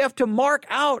 yes, we have to mark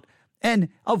out and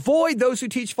avoid those who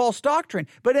teach false doctrine.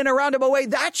 But in a roundabout way,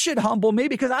 that should humble me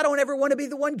because I don't ever want to be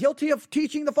the one guilty of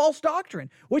teaching the false doctrine,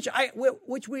 which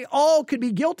we all could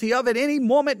be guilty of at any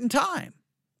moment in time.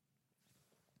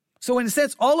 So in a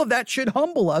sense, all of that should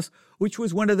humble us, which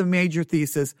was one of the major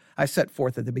theses I set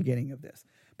forth at the beginning of this.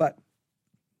 But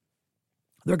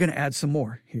they're going to add some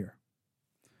more here.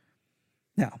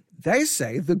 Now, they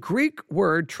say the Greek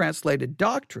word translated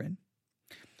doctrine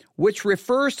which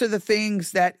refers to the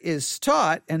things that is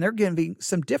taught, and they're giving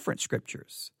some different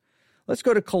scriptures. Let's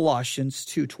go to Colossians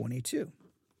 2:22.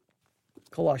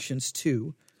 Colossians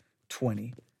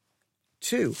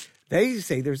 2:22. They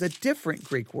say there's a different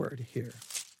Greek word here.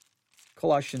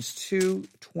 Colossians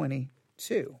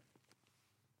 2:22.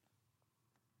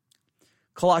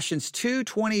 Colossians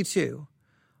 2:22.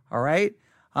 All right.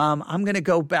 I'm going to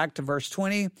go back to verse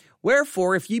 20.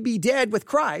 Wherefore, if ye be dead with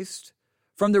Christ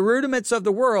from the rudiments of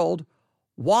the world,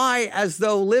 why, as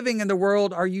though living in the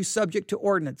world, are you subject to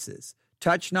ordinances?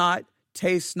 Touch not,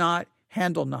 taste not,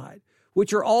 handle not,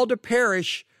 which are all to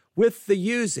perish with the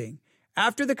using,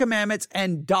 after the commandments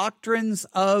and doctrines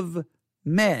of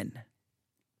men.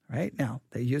 Right now,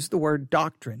 they use the word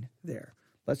doctrine there.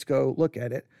 Let's go look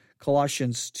at it.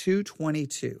 Colossians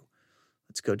 2:22.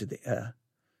 Let's go to the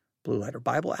Blue Letter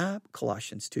Bible app,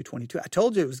 Colossians 2:22. I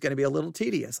told you it was going to be a little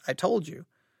tedious. I told you.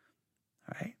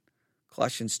 All right.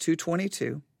 Colossians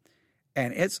 2:22.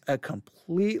 And it's a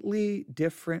completely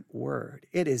different word.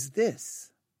 It is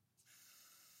this.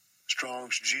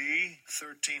 Strong's G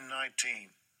 1319.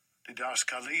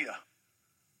 Didaskalia.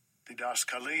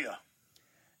 Didaskalia.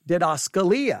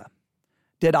 Didaskalia.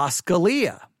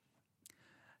 Didaskalia.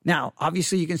 Now,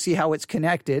 obviously you can see how it's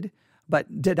connected,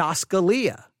 but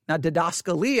didaskalia. Now,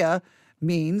 didaskalia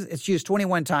means it's used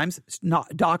 21 times, it's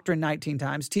not doctrine 19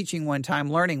 times, teaching 1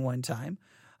 time, learning 1 time.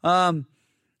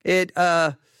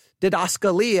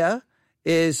 Didaskalia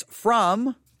is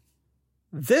from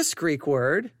this Greek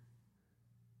word.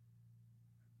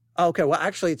 Okay, well,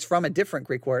 actually, it's from a different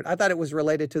Greek word. I thought it was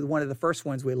related to one of the first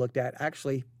ones we looked at.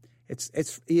 Actually,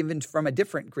 it's even from a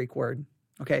different Greek word.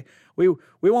 Okay, we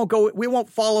won't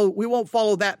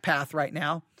follow that path right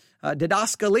now.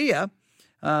 Didaskalia.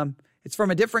 It's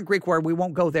from a different Greek word. We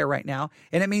won't go there right now.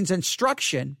 And it means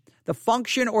instruction, the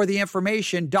function or the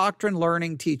information, doctrine,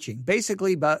 learning, teaching.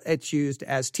 Basically, but it's used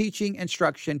as teaching,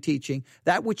 instruction, teaching,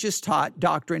 that which is taught,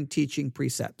 doctrine, teaching,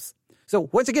 precepts. So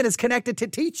once again, it's connected to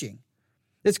teaching.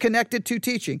 It's connected to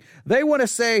teaching. They want to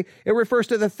say it refers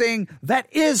to the thing that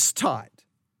is taught.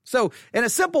 So in a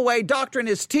simple way, doctrine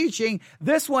is teaching.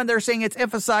 This one, they're saying it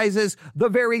emphasizes the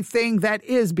very thing that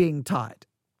is being taught.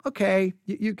 Okay,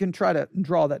 you can try to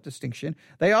draw that distinction.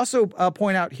 They also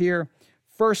point out here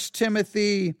 1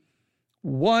 Timothy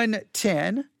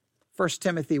 1:10. 1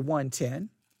 Timothy 1:10.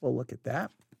 We'll look at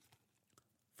that.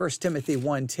 1 Timothy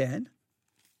 1:10.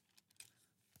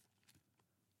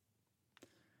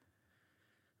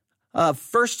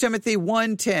 First Timothy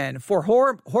 1:10, for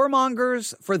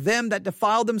whoremongers, for them that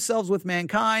defile themselves with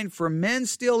mankind, for men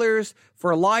stealers,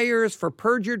 for liars, for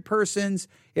perjured persons,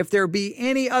 if there be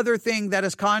any other thing that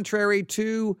is contrary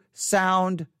to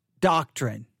sound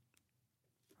doctrine.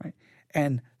 Right?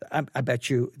 And I bet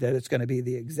you that it's going to be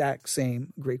the exact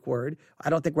same Greek word. I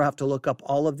don't think we'll have to look up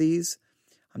all of these.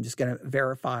 I'm just going to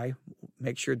verify,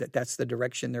 make sure that that's the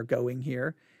direction they're going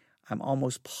here. I'm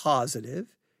almost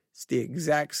positive. It's the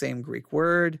exact same Greek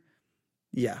word.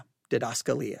 Yeah,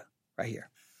 didaskalia, right here.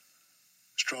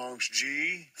 Strong's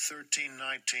G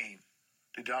 1319.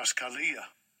 Didaskalia.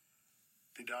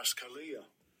 Didaskalia.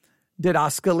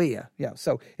 Didaskalia. Yeah,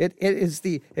 so it is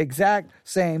the exact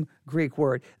same Greek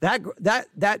word.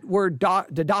 That word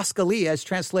didaskalia is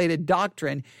translated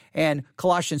doctrine in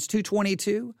Colossians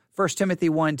 2:22, 1 Timothy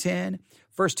 1:10,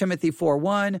 1 Timothy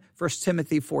 4:1, 1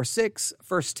 Timothy 4:6,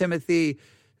 1 Timothy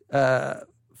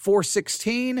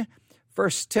 4:16,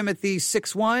 1 Timothy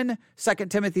 6:1, 2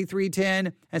 Timothy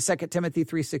 3:10, and 2 Timothy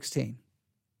 3:16.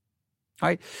 All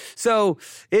right. So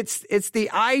it's the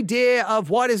idea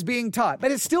of what is being taught, but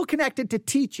it's still connected to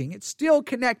teaching. It's still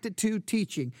connected to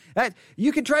teaching.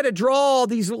 You can try to draw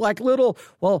these like little,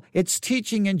 well, it's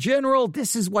teaching in general.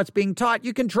 This is what's being taught.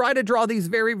 You can try to draw these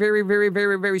very, very, very,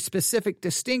 very, very specific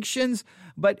distinctions,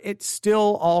 but it's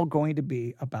still all going to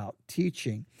be about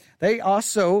teaching. They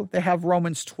have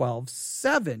Romans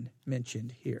 12:7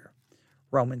 mentioned here.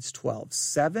 Romans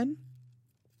 12:7.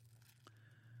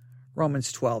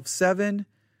 Romans 12:7.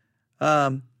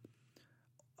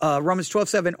 Romans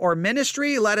 12:7. Or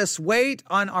ministry, let us wait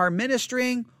on our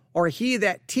ministering, or he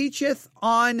that teacheth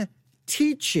on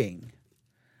teaching.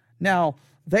 Now,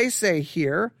 they say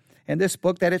here in this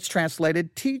book that it's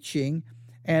translated teaching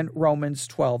and Romans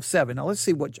 12:7. Now, let's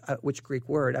see which Greek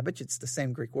word. I bet you it's the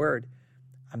same Greek word.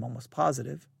 I'm almost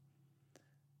positive.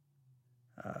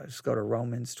 Let's go to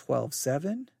Romans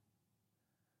 12:7.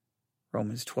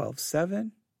 Romans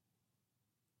 12:7.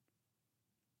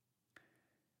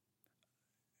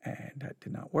 And that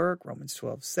did not work. Romans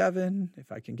 12:7,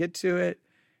 if I can get to it.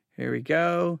 Here we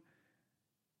go.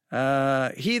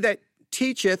 He that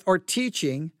teacheth, or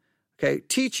teaching, okay,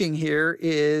 teaching here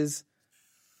is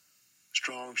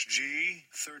Strong's G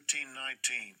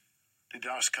 1319.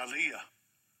 Didaskalia.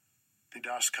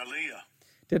 Didaskalia.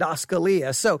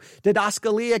 Didaskalia. So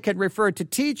didaskalia can refer to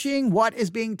teaching, what is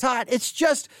being taught. It's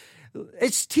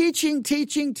teaching.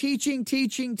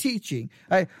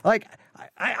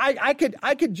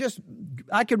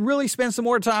 I could really spend some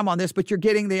more time on this, but you're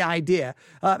getting the idea.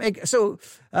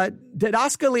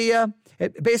 Didaskalia,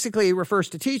 it basically refers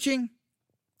to teaching,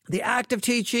 the act of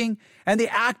teaching, and the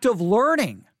act of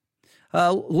learning.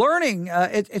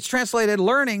 It's translated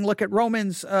learning. Look at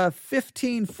Romans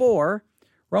 15:4.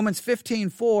 Romans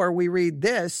 15:4, we read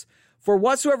this: "For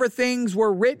whatsoever things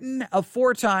were written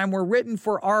aforetime were written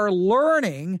for our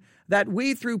learning, that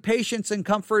we through patience and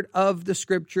comfort of the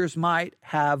Scriptures might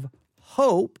have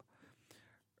hope."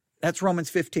 That's Romans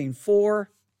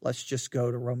 15:4. Let's just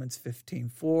go to Romans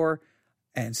 15:4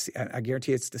 and see. I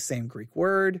guarantee it's the same Greek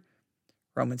word.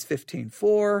 Romans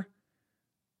 15:4.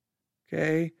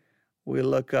 Okay, we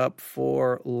look up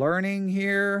for learning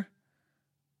here.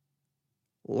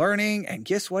 Learning, and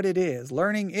guess what it is?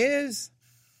 Learning is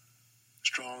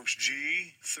Strong's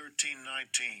G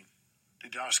 1319.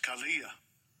 Didaskalia.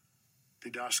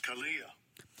 Didaskalia.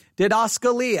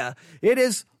 Didaskalia. It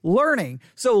is learning.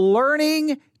 So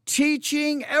learning,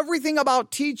 teaching, everything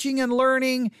about teaching and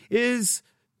learning is,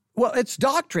 well, it's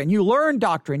doctrine. You learn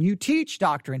doctrine. You teach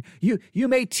doctrine. You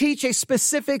may teach a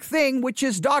specific thing, which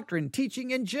is doctrine. Teaching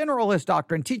in general is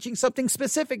doctrine. Teaching something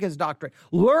specific is doctrine.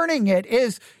 Learning it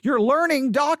is, you're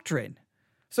learning doctrine.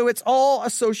 So it's all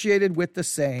associated with the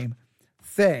same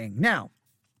thing. Now,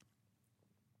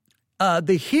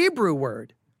 the Hebrew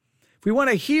word, if we want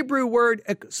a Hebrew word,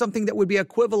 something that would be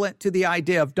equivalent to the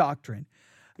idea of doctrine,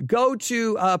 go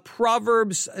to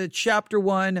Proverbs chapter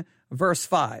 1, verse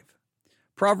 5.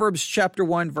 Proverbs chapter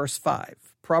 1, verse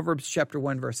 5. Proverbs chapter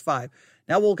 1, verse 5.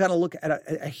 Now we'll kind of look at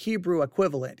a Hebrew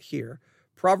equivalent here.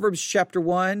 Proverbs chapter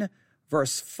 1,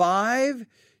 verse 5.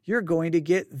 You're going to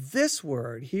get this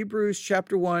word. Hebrews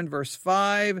chapter 1, verse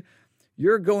 5.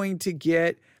 You're going to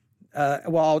get,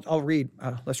 I'll read,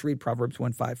 let's read Proverbs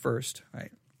 1:5 first. All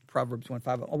right. Proverbs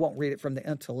 1:5. I won't read it from the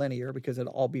interlinear because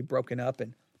it'll all be broken up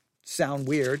and sound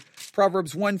weird.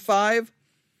 Proverbs 1:5.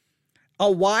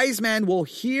 A wise man will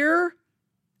hear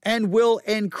and will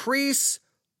increase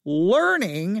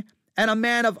learning, and a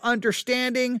man of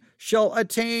understanding shall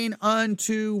attain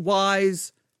unto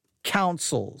wise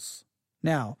counsels.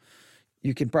 Now,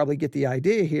 you can probably get the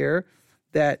idea here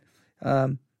that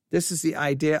this is the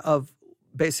idea of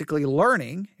basically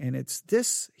learning, and it's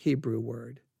this Hebrew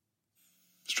word.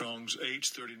 Strong's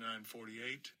H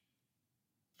 3948.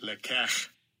 Lekach.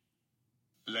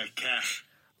 Lekach.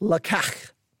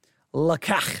 Lekach.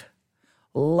 Lekach.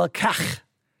 Lekach.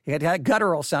 You got that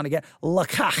guttural sound again.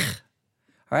 Lekach.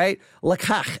 All right?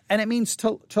 Lekach. And it means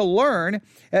to learn.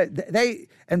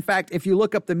 In fact, if you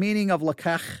look up the meaning of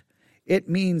lekach, it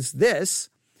means this.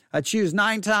 Choose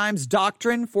 9 times,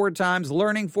 doctrine 4 times,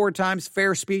 learning 4 times,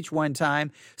 fair speech 1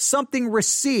 time, something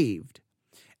received,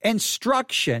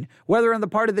 instruction, whether on the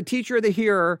part of the teacher or the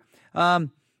hearer,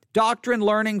 doctrine,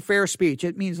 learning, fair speech.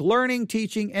 It means learning,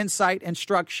 teaching, insight,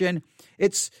 instruction.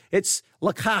 It's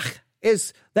lekach.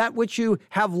 Is that which you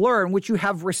have learned, which you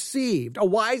have received. A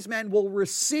wise man will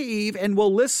receive and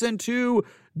will listen to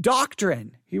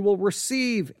doctrine. He will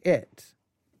receive it.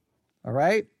 All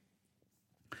right?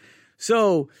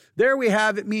 So there we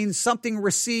have, it means something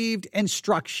received,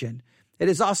 instruction. It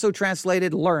is also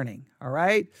translated learning. All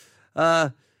right?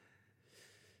 Like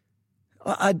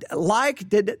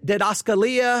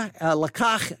didaskalia,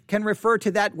 lekach can refer to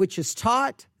that which is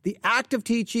taught, the act of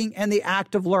teaching, and the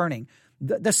act of learning.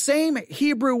 The same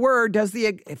Hebrew word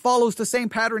it follows the same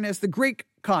pattern as the Greek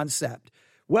concept.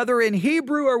 Whether in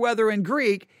Hebrew or whether in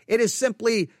Greek, it is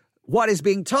simply what is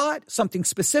being taught, something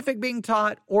specific being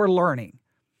taught, or learning.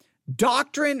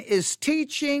 Doctrine is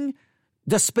teaching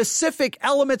the specific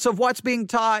elements of what's being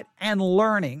taught and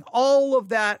learning. All of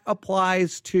that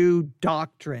applies to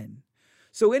doctrine.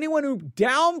 So anyone who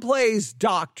downplays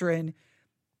doctrine,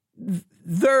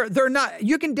 they're not,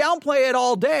 you can downplay it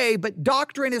all day, but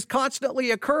doctrine is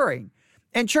constantly occurring.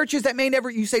 And churches that may never,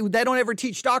 you say they don't ever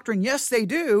teach doctrine. Yes, they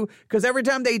do, because every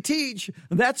time they teach,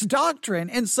 that's doctrine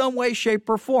in some way, shape,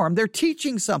 or form. They're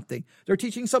teaching something. They're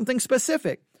teaching something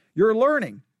specific. You're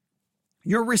learning.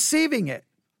 You're receiving it.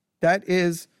 That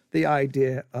is the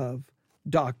idea of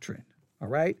doctrine. All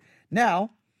right.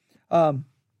 Now, and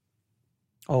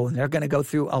they're going to go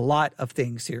through a lot of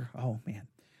things here. Oh man.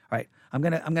 All right. I'm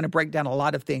going to break down a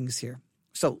lot of things here.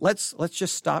 So let's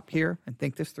just stop here and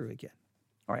think this through again.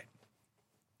 All right.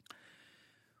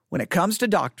 When it comes to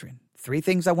doctrine, 3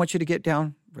 things I want you to get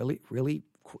down really, really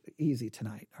easy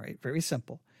tonight. All right. Very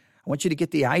simple. I want you to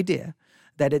get the idea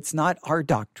that it's not our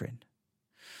doctrine.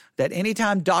 That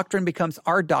anytime doctrine becomes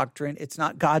our doctrine, it's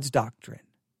not God's doctrine.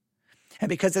 And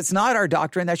because it's not our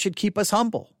doctrine, that should keep us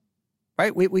humble,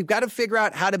 right? We've got to figure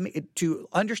out how to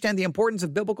understand the importance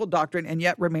of biblical doctrine and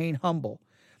yet remain humble.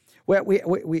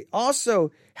 We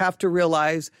also have to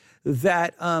realize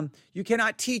that you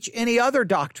cannot teach any other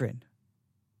doctrine.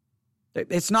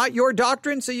 It's not your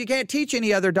doctrine, so you can't teach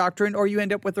any other doctrine, or you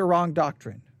end up with the wrong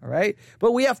doctrine, all right?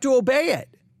 But we have to obey it.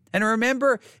 And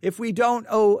remember,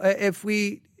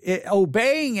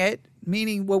 obeying it,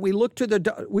 meaning when we look to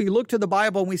the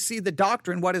Bible and we see the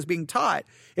doctrine, what is being taught,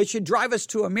 it should drive us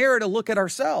to a mirror to look at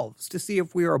ourselves to see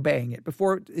if we are obeying it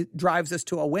before it drives us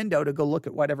to a window to go look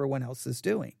at what everyone else is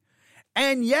doing.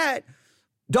 And yet,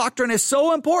 doctrine is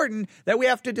so important that we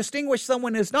have to distinguish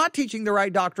someone who's not teaching the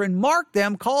right doctrine, mark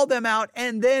them, call them out,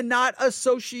 and then not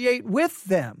associate with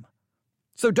them.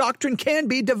 So doctrine can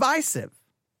be divisive.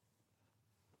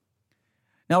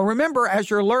 Now remember, as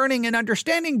you're learning and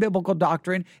understanding biblical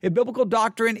doctrine, if biblical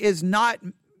doctrine is not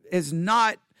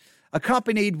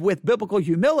accompanied with biblical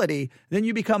humility, then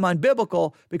you become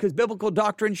unbiblical, because biblical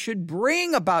doctrine should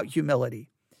bring about humility.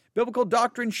 Biblical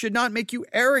doctrine should not make you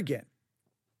arrogant.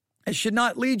 It should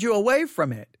not lead you away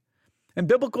from it. And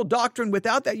biblical doctrine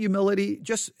without that humility,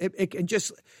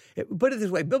 put it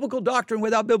this way, biblical doctrine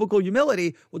without biblical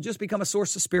humility will just become a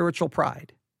source of spiritual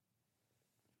pride.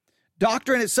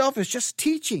 Doctrine itself is just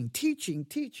teaching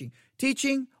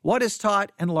what is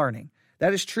taught and learning.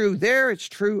 That is true there. It's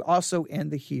true also in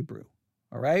the Hebrew.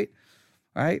 All right?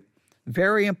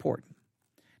 Very important.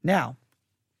 Now,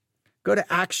 go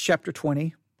to Acts chapter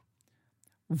 20,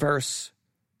 verse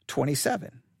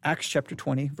 27. Acts chapter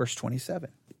 20, verse 27.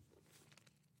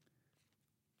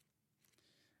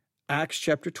 Acts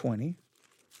chapter 20,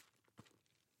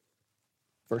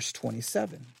 verse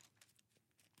 27.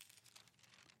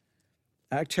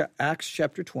 Acts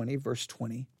chapter 20, verse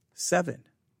 27.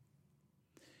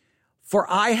 For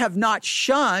I have not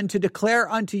shunned to declare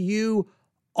unto you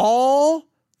all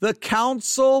the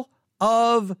counsel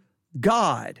of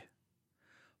God.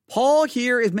 Paul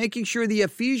here is making sure the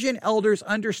Ephesian elders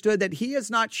understood that he is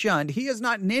not shunned. He is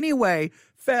not in any way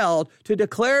failed to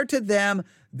declare to them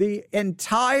the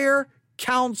entire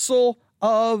counsel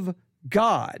of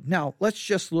God. Now, let's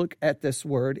just look at this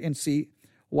word and see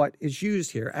what is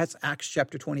used here. That's Acts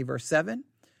chapter 20, verse 7.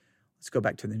 Let's go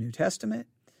back to the New Testament.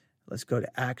 Let's go to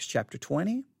Acts chapter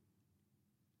 20,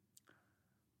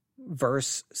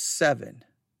 verse 7.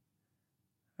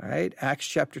 All right, Acts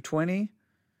chapter 20.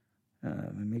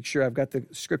 Let me make sure I've got the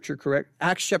scripture correct.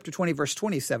 Acts chapter 20, verse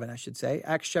 27, I should say.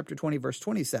 Acts chapter 20, verse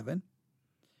 27.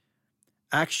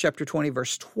 Acts chapter 20,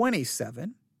 verse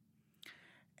 27.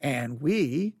 And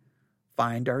we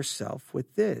find ourselves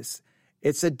with this.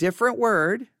 It's a different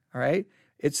word, all right?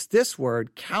 It's this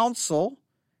word. Counsel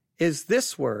is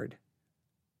this word,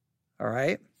 all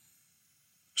right?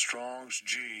 Strong's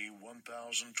G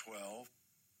 1012,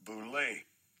 boule.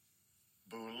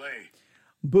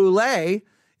 Boule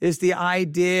is the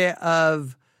idea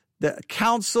of the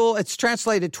counsel. It's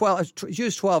translated 12, it's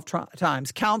used 12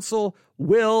 times. Counsel,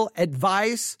 will,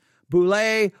 advice,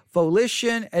 boule,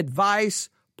 volition, advice,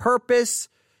 purpose,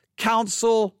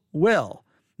 counsel, will.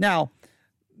 Now,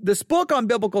 this book on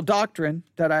biblical doctrine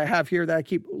that I have here that I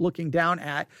keep looking down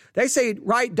at, they say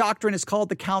right doctrine is called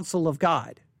the counsel of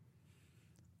God.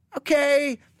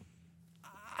 Okay,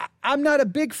 I'm not a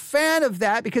big fan of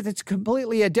that because it's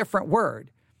completely a different word.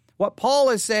 What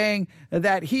Paul is saying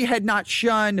that he had not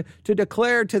shunned to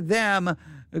declare to them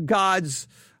God's,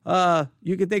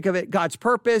 you can think of it, God's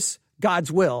purpose,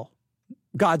 God's will,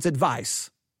 God's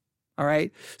advice. All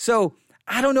right. So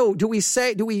I don't know.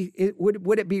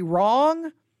 Would it be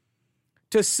wrong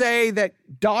to say that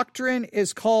doctrine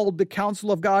is called the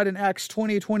counsel of God in Acts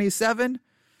 20:27?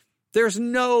 There's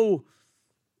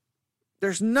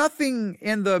nothing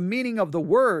in the meaning of the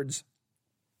words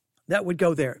that would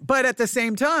go there. But at the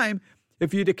same time,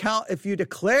 if you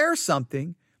declare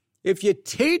something, if you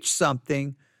teach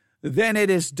something, then it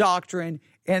is doctrine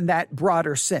in that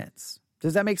broader sense.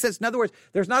 Does that make sense? In other words,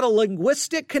 there's not a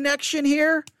linguistic connection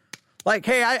here. Like,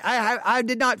 hey, I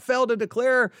did not fail to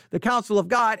declare the counsel of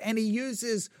God, and he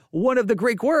uses one of the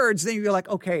Greek words, then you're like,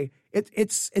 okay,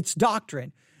 it's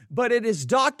doctrine. But it is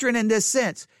doctrine in this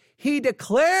sense. He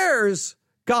declares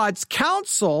God's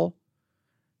counsel,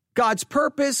 God's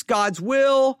purpose, God's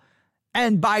will,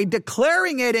 and by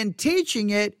declaring it and teaching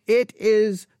it, it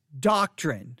is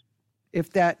doctrine,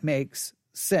 if that makes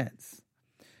sense.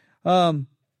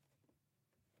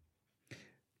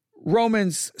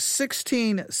 Romans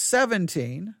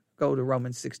 16:17. Go to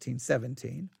Romans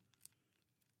 16:17.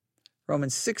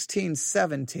 Romans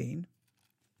 16:17,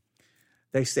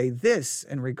 they say this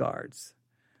in regards.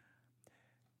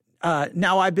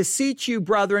 Now I beseech you,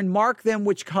 brethren, mark them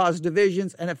which cause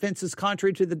divisions and offenses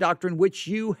contrary to the doctrine which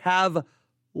you have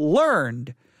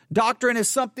learned. Doctrine is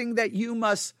something that you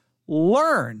must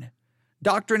learn.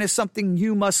 Doctrine is something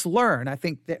you must learn. I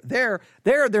think that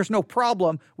there's no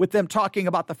problem with them talking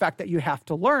about the fact that you have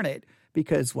to learn it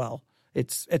because, well,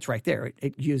 it's right there.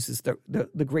 It uses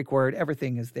the Greek word.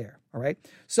 Everything is there. All right.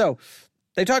 So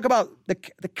they talk about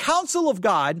the counsel of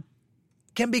God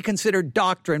can be considered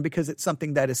doctrine because it's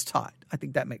something that is taught. I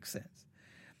think that makes sense.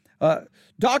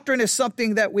 Doctrine is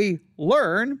something that we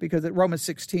learn because Romans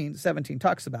 16:17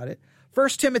 talks about it.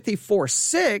 1 Timothy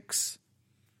 4:6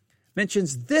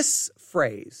 mentions this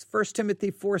phrase. 1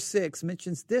 Timothy 4:6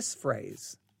 mentions this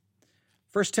phrase.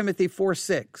 1 Timothy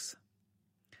 4:6.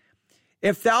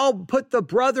 If thou put the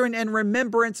brethren in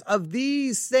remembrance of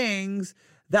these things,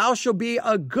 thou shalt be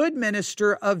a good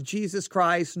minister of Jesus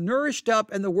Christ, nourished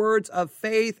up in the words of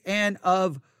faith and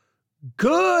of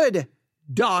good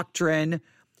doctrine,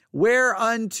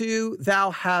 whereunto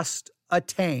thou hast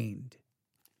attained.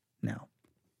 Now,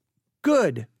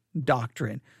 good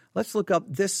doctrine. Let's look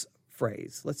up this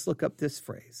phrase. Let's look up this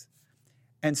phrase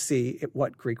and see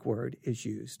what Greek word is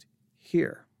used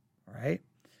here. All right.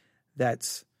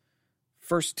 That's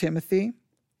 1 Timothy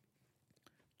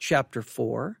chapter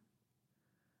 4,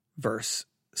 verse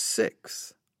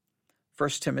 6.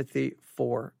 1 Timothy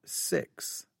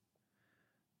 4:6.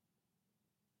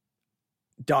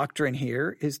 Doctrine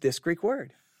here is this Greek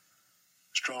word.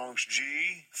 Strong's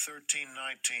G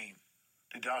 1319.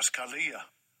 Didaskalia.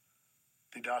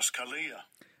 Didaskalia.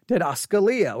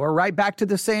 We're right back to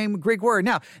the same Greek word.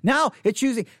 Now it's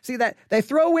using, see that they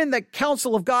throw in the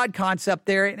counsel of God concept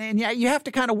there, and yeah, you have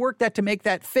to kind of work that to make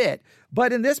that fit.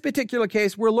 But in this particular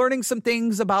case, we're learning some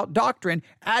things about doctrine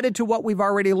added to what we've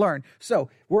already learned. So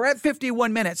we're at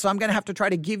 51 minutes, so I'm going to have to try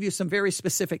to give you some very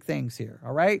specific things here,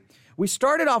 all right? We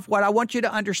started off, what I want you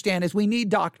to understand is we need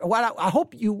doctrine.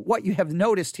 What you have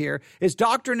noticed here is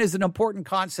doctrine is an important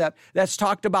concept that's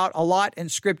talked about a lot in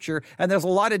Scripture, and there's a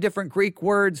lot of different Greek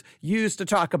words used to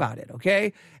talk about it,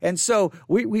 okay? And so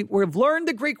we've learned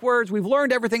the Greek words, we've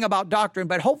learned everything about doctrine,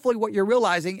 but hopefully what you're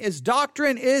realizing is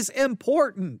doctrine is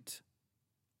important.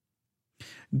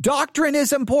 Doctrine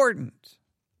is important.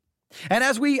 And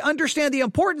as we understand the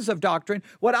importance of doctrine,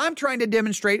 what I'm trying to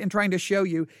demonstrate and trying to show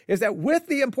you is that with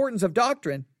the importance of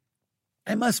doctrine,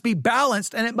 it must be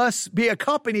balanced and it must be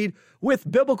accompanied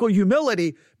with biblical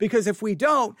humility, because if we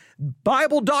don't,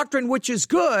 Bible doctrine, which is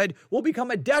good, will become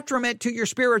a detriment to your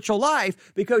spiritual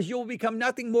life because you'll become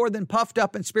nothing more than puffed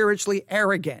up and spiritually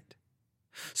arrogant.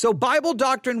 So Bible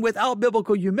doctrine without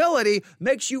biblical humility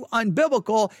makes you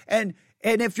unbiblical, and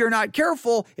if you're not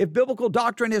careful, if biblical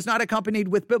doctrine is not accompanied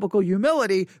with biblical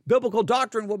humility, biblical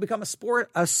doctrine will become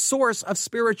a source of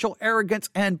spiritual arrogance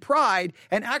and pride,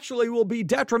 and actually will be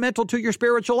detrimental to your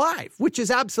spiritual life, which is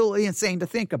absolutely insane to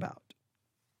think about.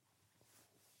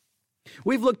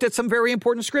 We've looked at some very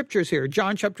important scriptures here.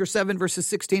 John chapter 7, verses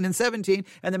 16 and 17.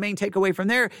 And the main takeaway from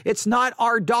there, it's not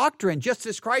our doctrine. Just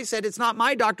as Christ said, it's not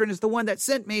my doctrine, it's the one that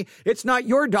sent me. It's not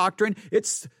your doctrine.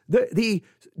 It's the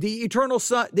eternal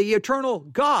Son, the eternal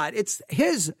God. It's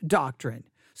his doctrine.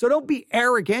 So don't be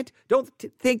arrogant. Don't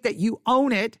think that you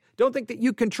own it. Don't think that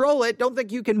you control it. Don't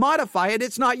think you can modify it.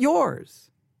 It's not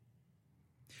yours.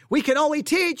 We can only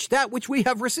teach that which we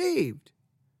have received.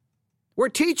 We're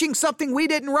teaching something we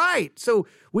didn't write, so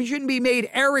we shouldn't be made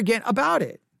arrogant about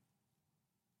it.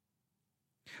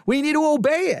 We need to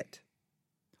obey it.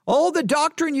 All the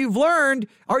doctrine you've learned,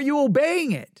 are you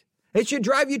obeying it? It should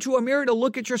drive you to a mirror to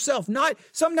look at yourself. Not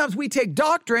sometimes we take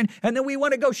doctrine and then we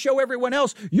want to go show everyone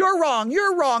else, you're wrong,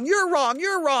 you're wrong, you're wrong,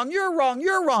 you're wrong, you're wrong,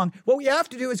 you're wrong. What we have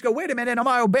to do is go, wait a minute, am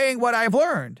I obeying what I've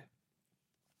learned?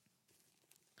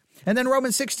 And then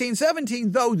Romans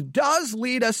 16:17, though, does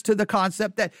lead us to the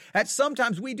concept that at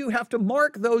sometimes we do have to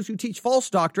mark those who teach false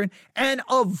doctrine and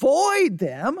avoid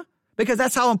them, because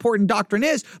that's how important doctrine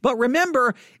is. But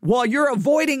remember, while you're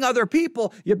avoiding other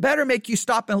people, you better make you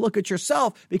stop and look at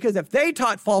yourself, because if they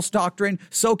taught false doctrine,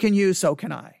 so can you, so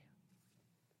can I.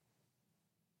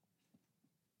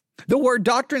 The word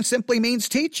doctrine simply means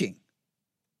teaching.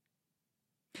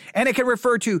 And it can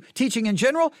refer to teaching in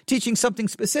general, teaching something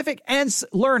specific, and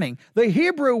learning. The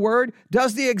Hebrew word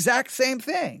does the exact same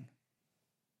thing.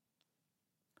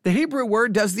 The Hebrew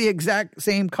word does the exact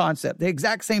same concept, the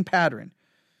exact same pattern.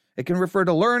 It can refer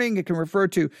to learning. It can refer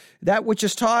to that which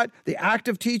is taught, the act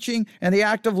of teaching, and the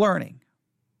act of learning.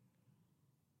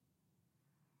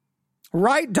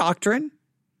 Right doctrine,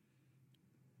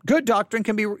 good doctrine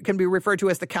can be referred to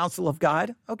as the counsel of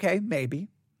God. Okay, maybe.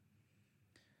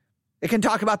 It can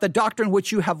talk about the doctrine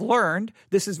which you have learned.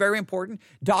 This is very important.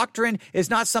 Doctrine is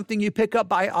not something you pick up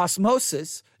by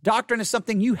osmosis. Doctrine is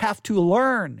something you have to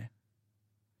learn.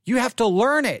 You have to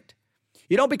learn it.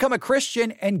 You don't become a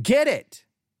Christian and get it.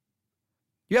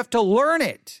 You have to learn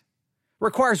it. It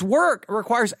requires work. It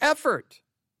requires effort.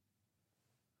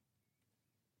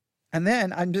 And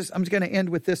then I'm just going to end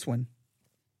with this one.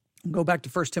 Go back to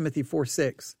 1 Timothy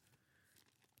 4:6.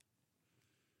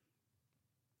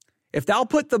 If thou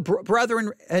put the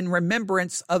brethren in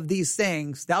remembrance of these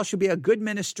things, thou shalt be a good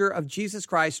minister of Jesus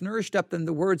Christ, nourished up in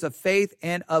the words of faith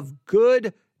and of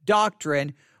good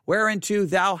doctrine, whereunto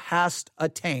thou hast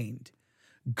attained.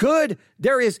 Good,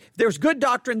 there's good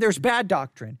doctrine, there's bad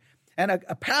doctrine. And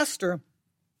a pastor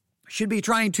should be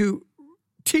trying to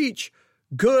teach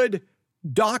good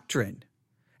doctrine.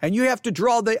 And you have to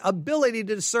draw the ability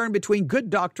to discern between good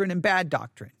doctrine and bad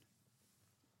doctrine.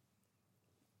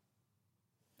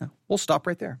 Now, we'll stop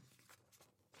right there.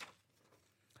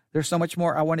 There's so much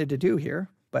more I wanted to do here,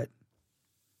 but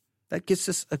that gets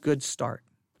us a good start.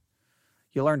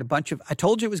 You learned a bunch of, I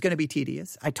told you it was going to be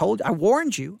tedious. I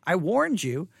warned you.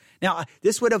 Now,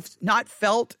 this would have not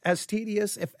felt as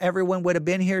tedious if everyone would have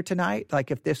been here tonight. Like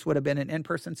if this would have been an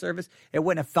in-person service, it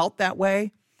wouldn't have felt that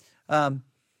way. Well,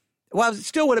 it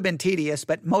still would have been tedious,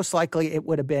 but most likely it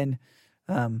would have been,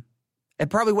 it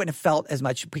probably wouldn't have felt as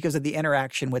much because of the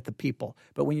interaction with the people.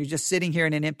 But when you're just sitting here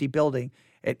in an empty building,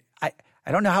 I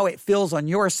don't know how it feels on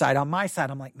your side. On my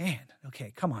side, I'm like, man,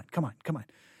 okay, come on.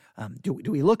 Do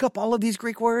we look up all of these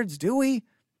Greek words? Do we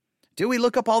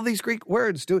look up all these Greek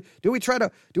words? Do we try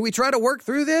to work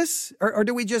through this, or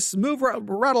do we just move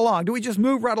right along? Do we just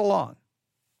move right along?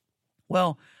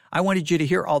 Well, I wanted you to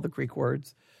hear all the Greek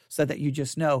words so that you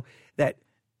just know that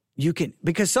you can,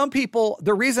 because some people,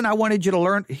 the reason I wanted you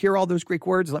to hear all those Greek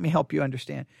words, let me help you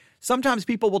understand. Sometimes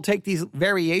people will take these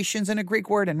variations in a Greek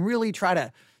word and really try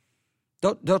to,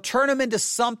 they'll turn them into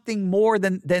something more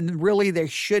than really they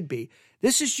should be.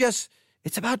 This is just,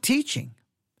 it's about teaching.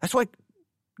 That's what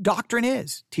doctrine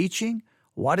is. Teaching,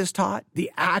 what is taught,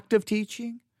 the act of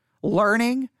teaching,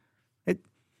 learning.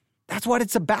 That's what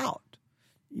it's about.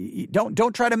 You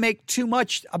don't try to make too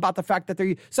much about the fact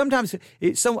that sometimes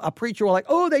a preacher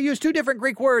will they use two different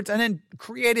Greek words and then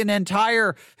create an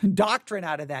entire doctrine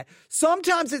out of that.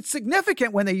 Sometimes it's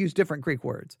significant when they use different Greek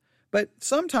words, but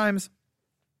sometimes,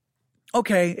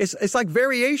 it's like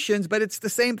variations, but it's the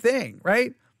same thing,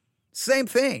 right? Same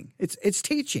thing. It's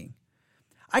teaching.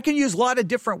 I can use a lot of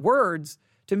different words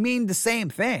to mean the same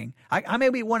thing. I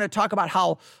maybe want to talk about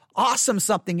how awesome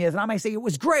something is, and I might say it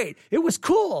was great, it was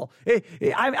cool.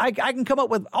 I can come up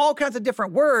with all kinds of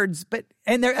different words,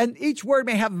 and each word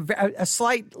may have a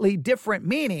slightly different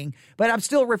meaning, but I'm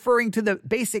still referring to the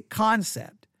basic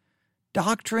concept.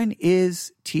 Doctrine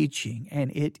is teaching,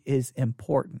 and it is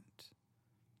important.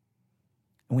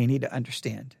 And we need to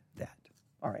understand that.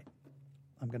 All right.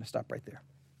 I'm going to stop right there.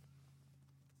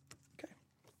 Okay.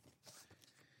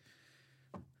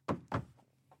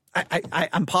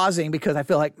 I'm pausing because I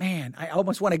feel like, man, I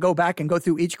almost want to go back and go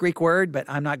through each Greek word, but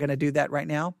I'm not going to do that right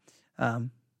now. I'm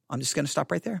just going to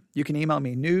stop right there. You can email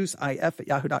me,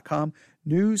 newsif@yahoo.com,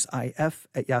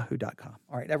 newsif@yahoo.com.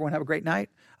 All right, everyone have a great night,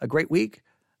 a great week.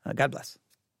 God bless.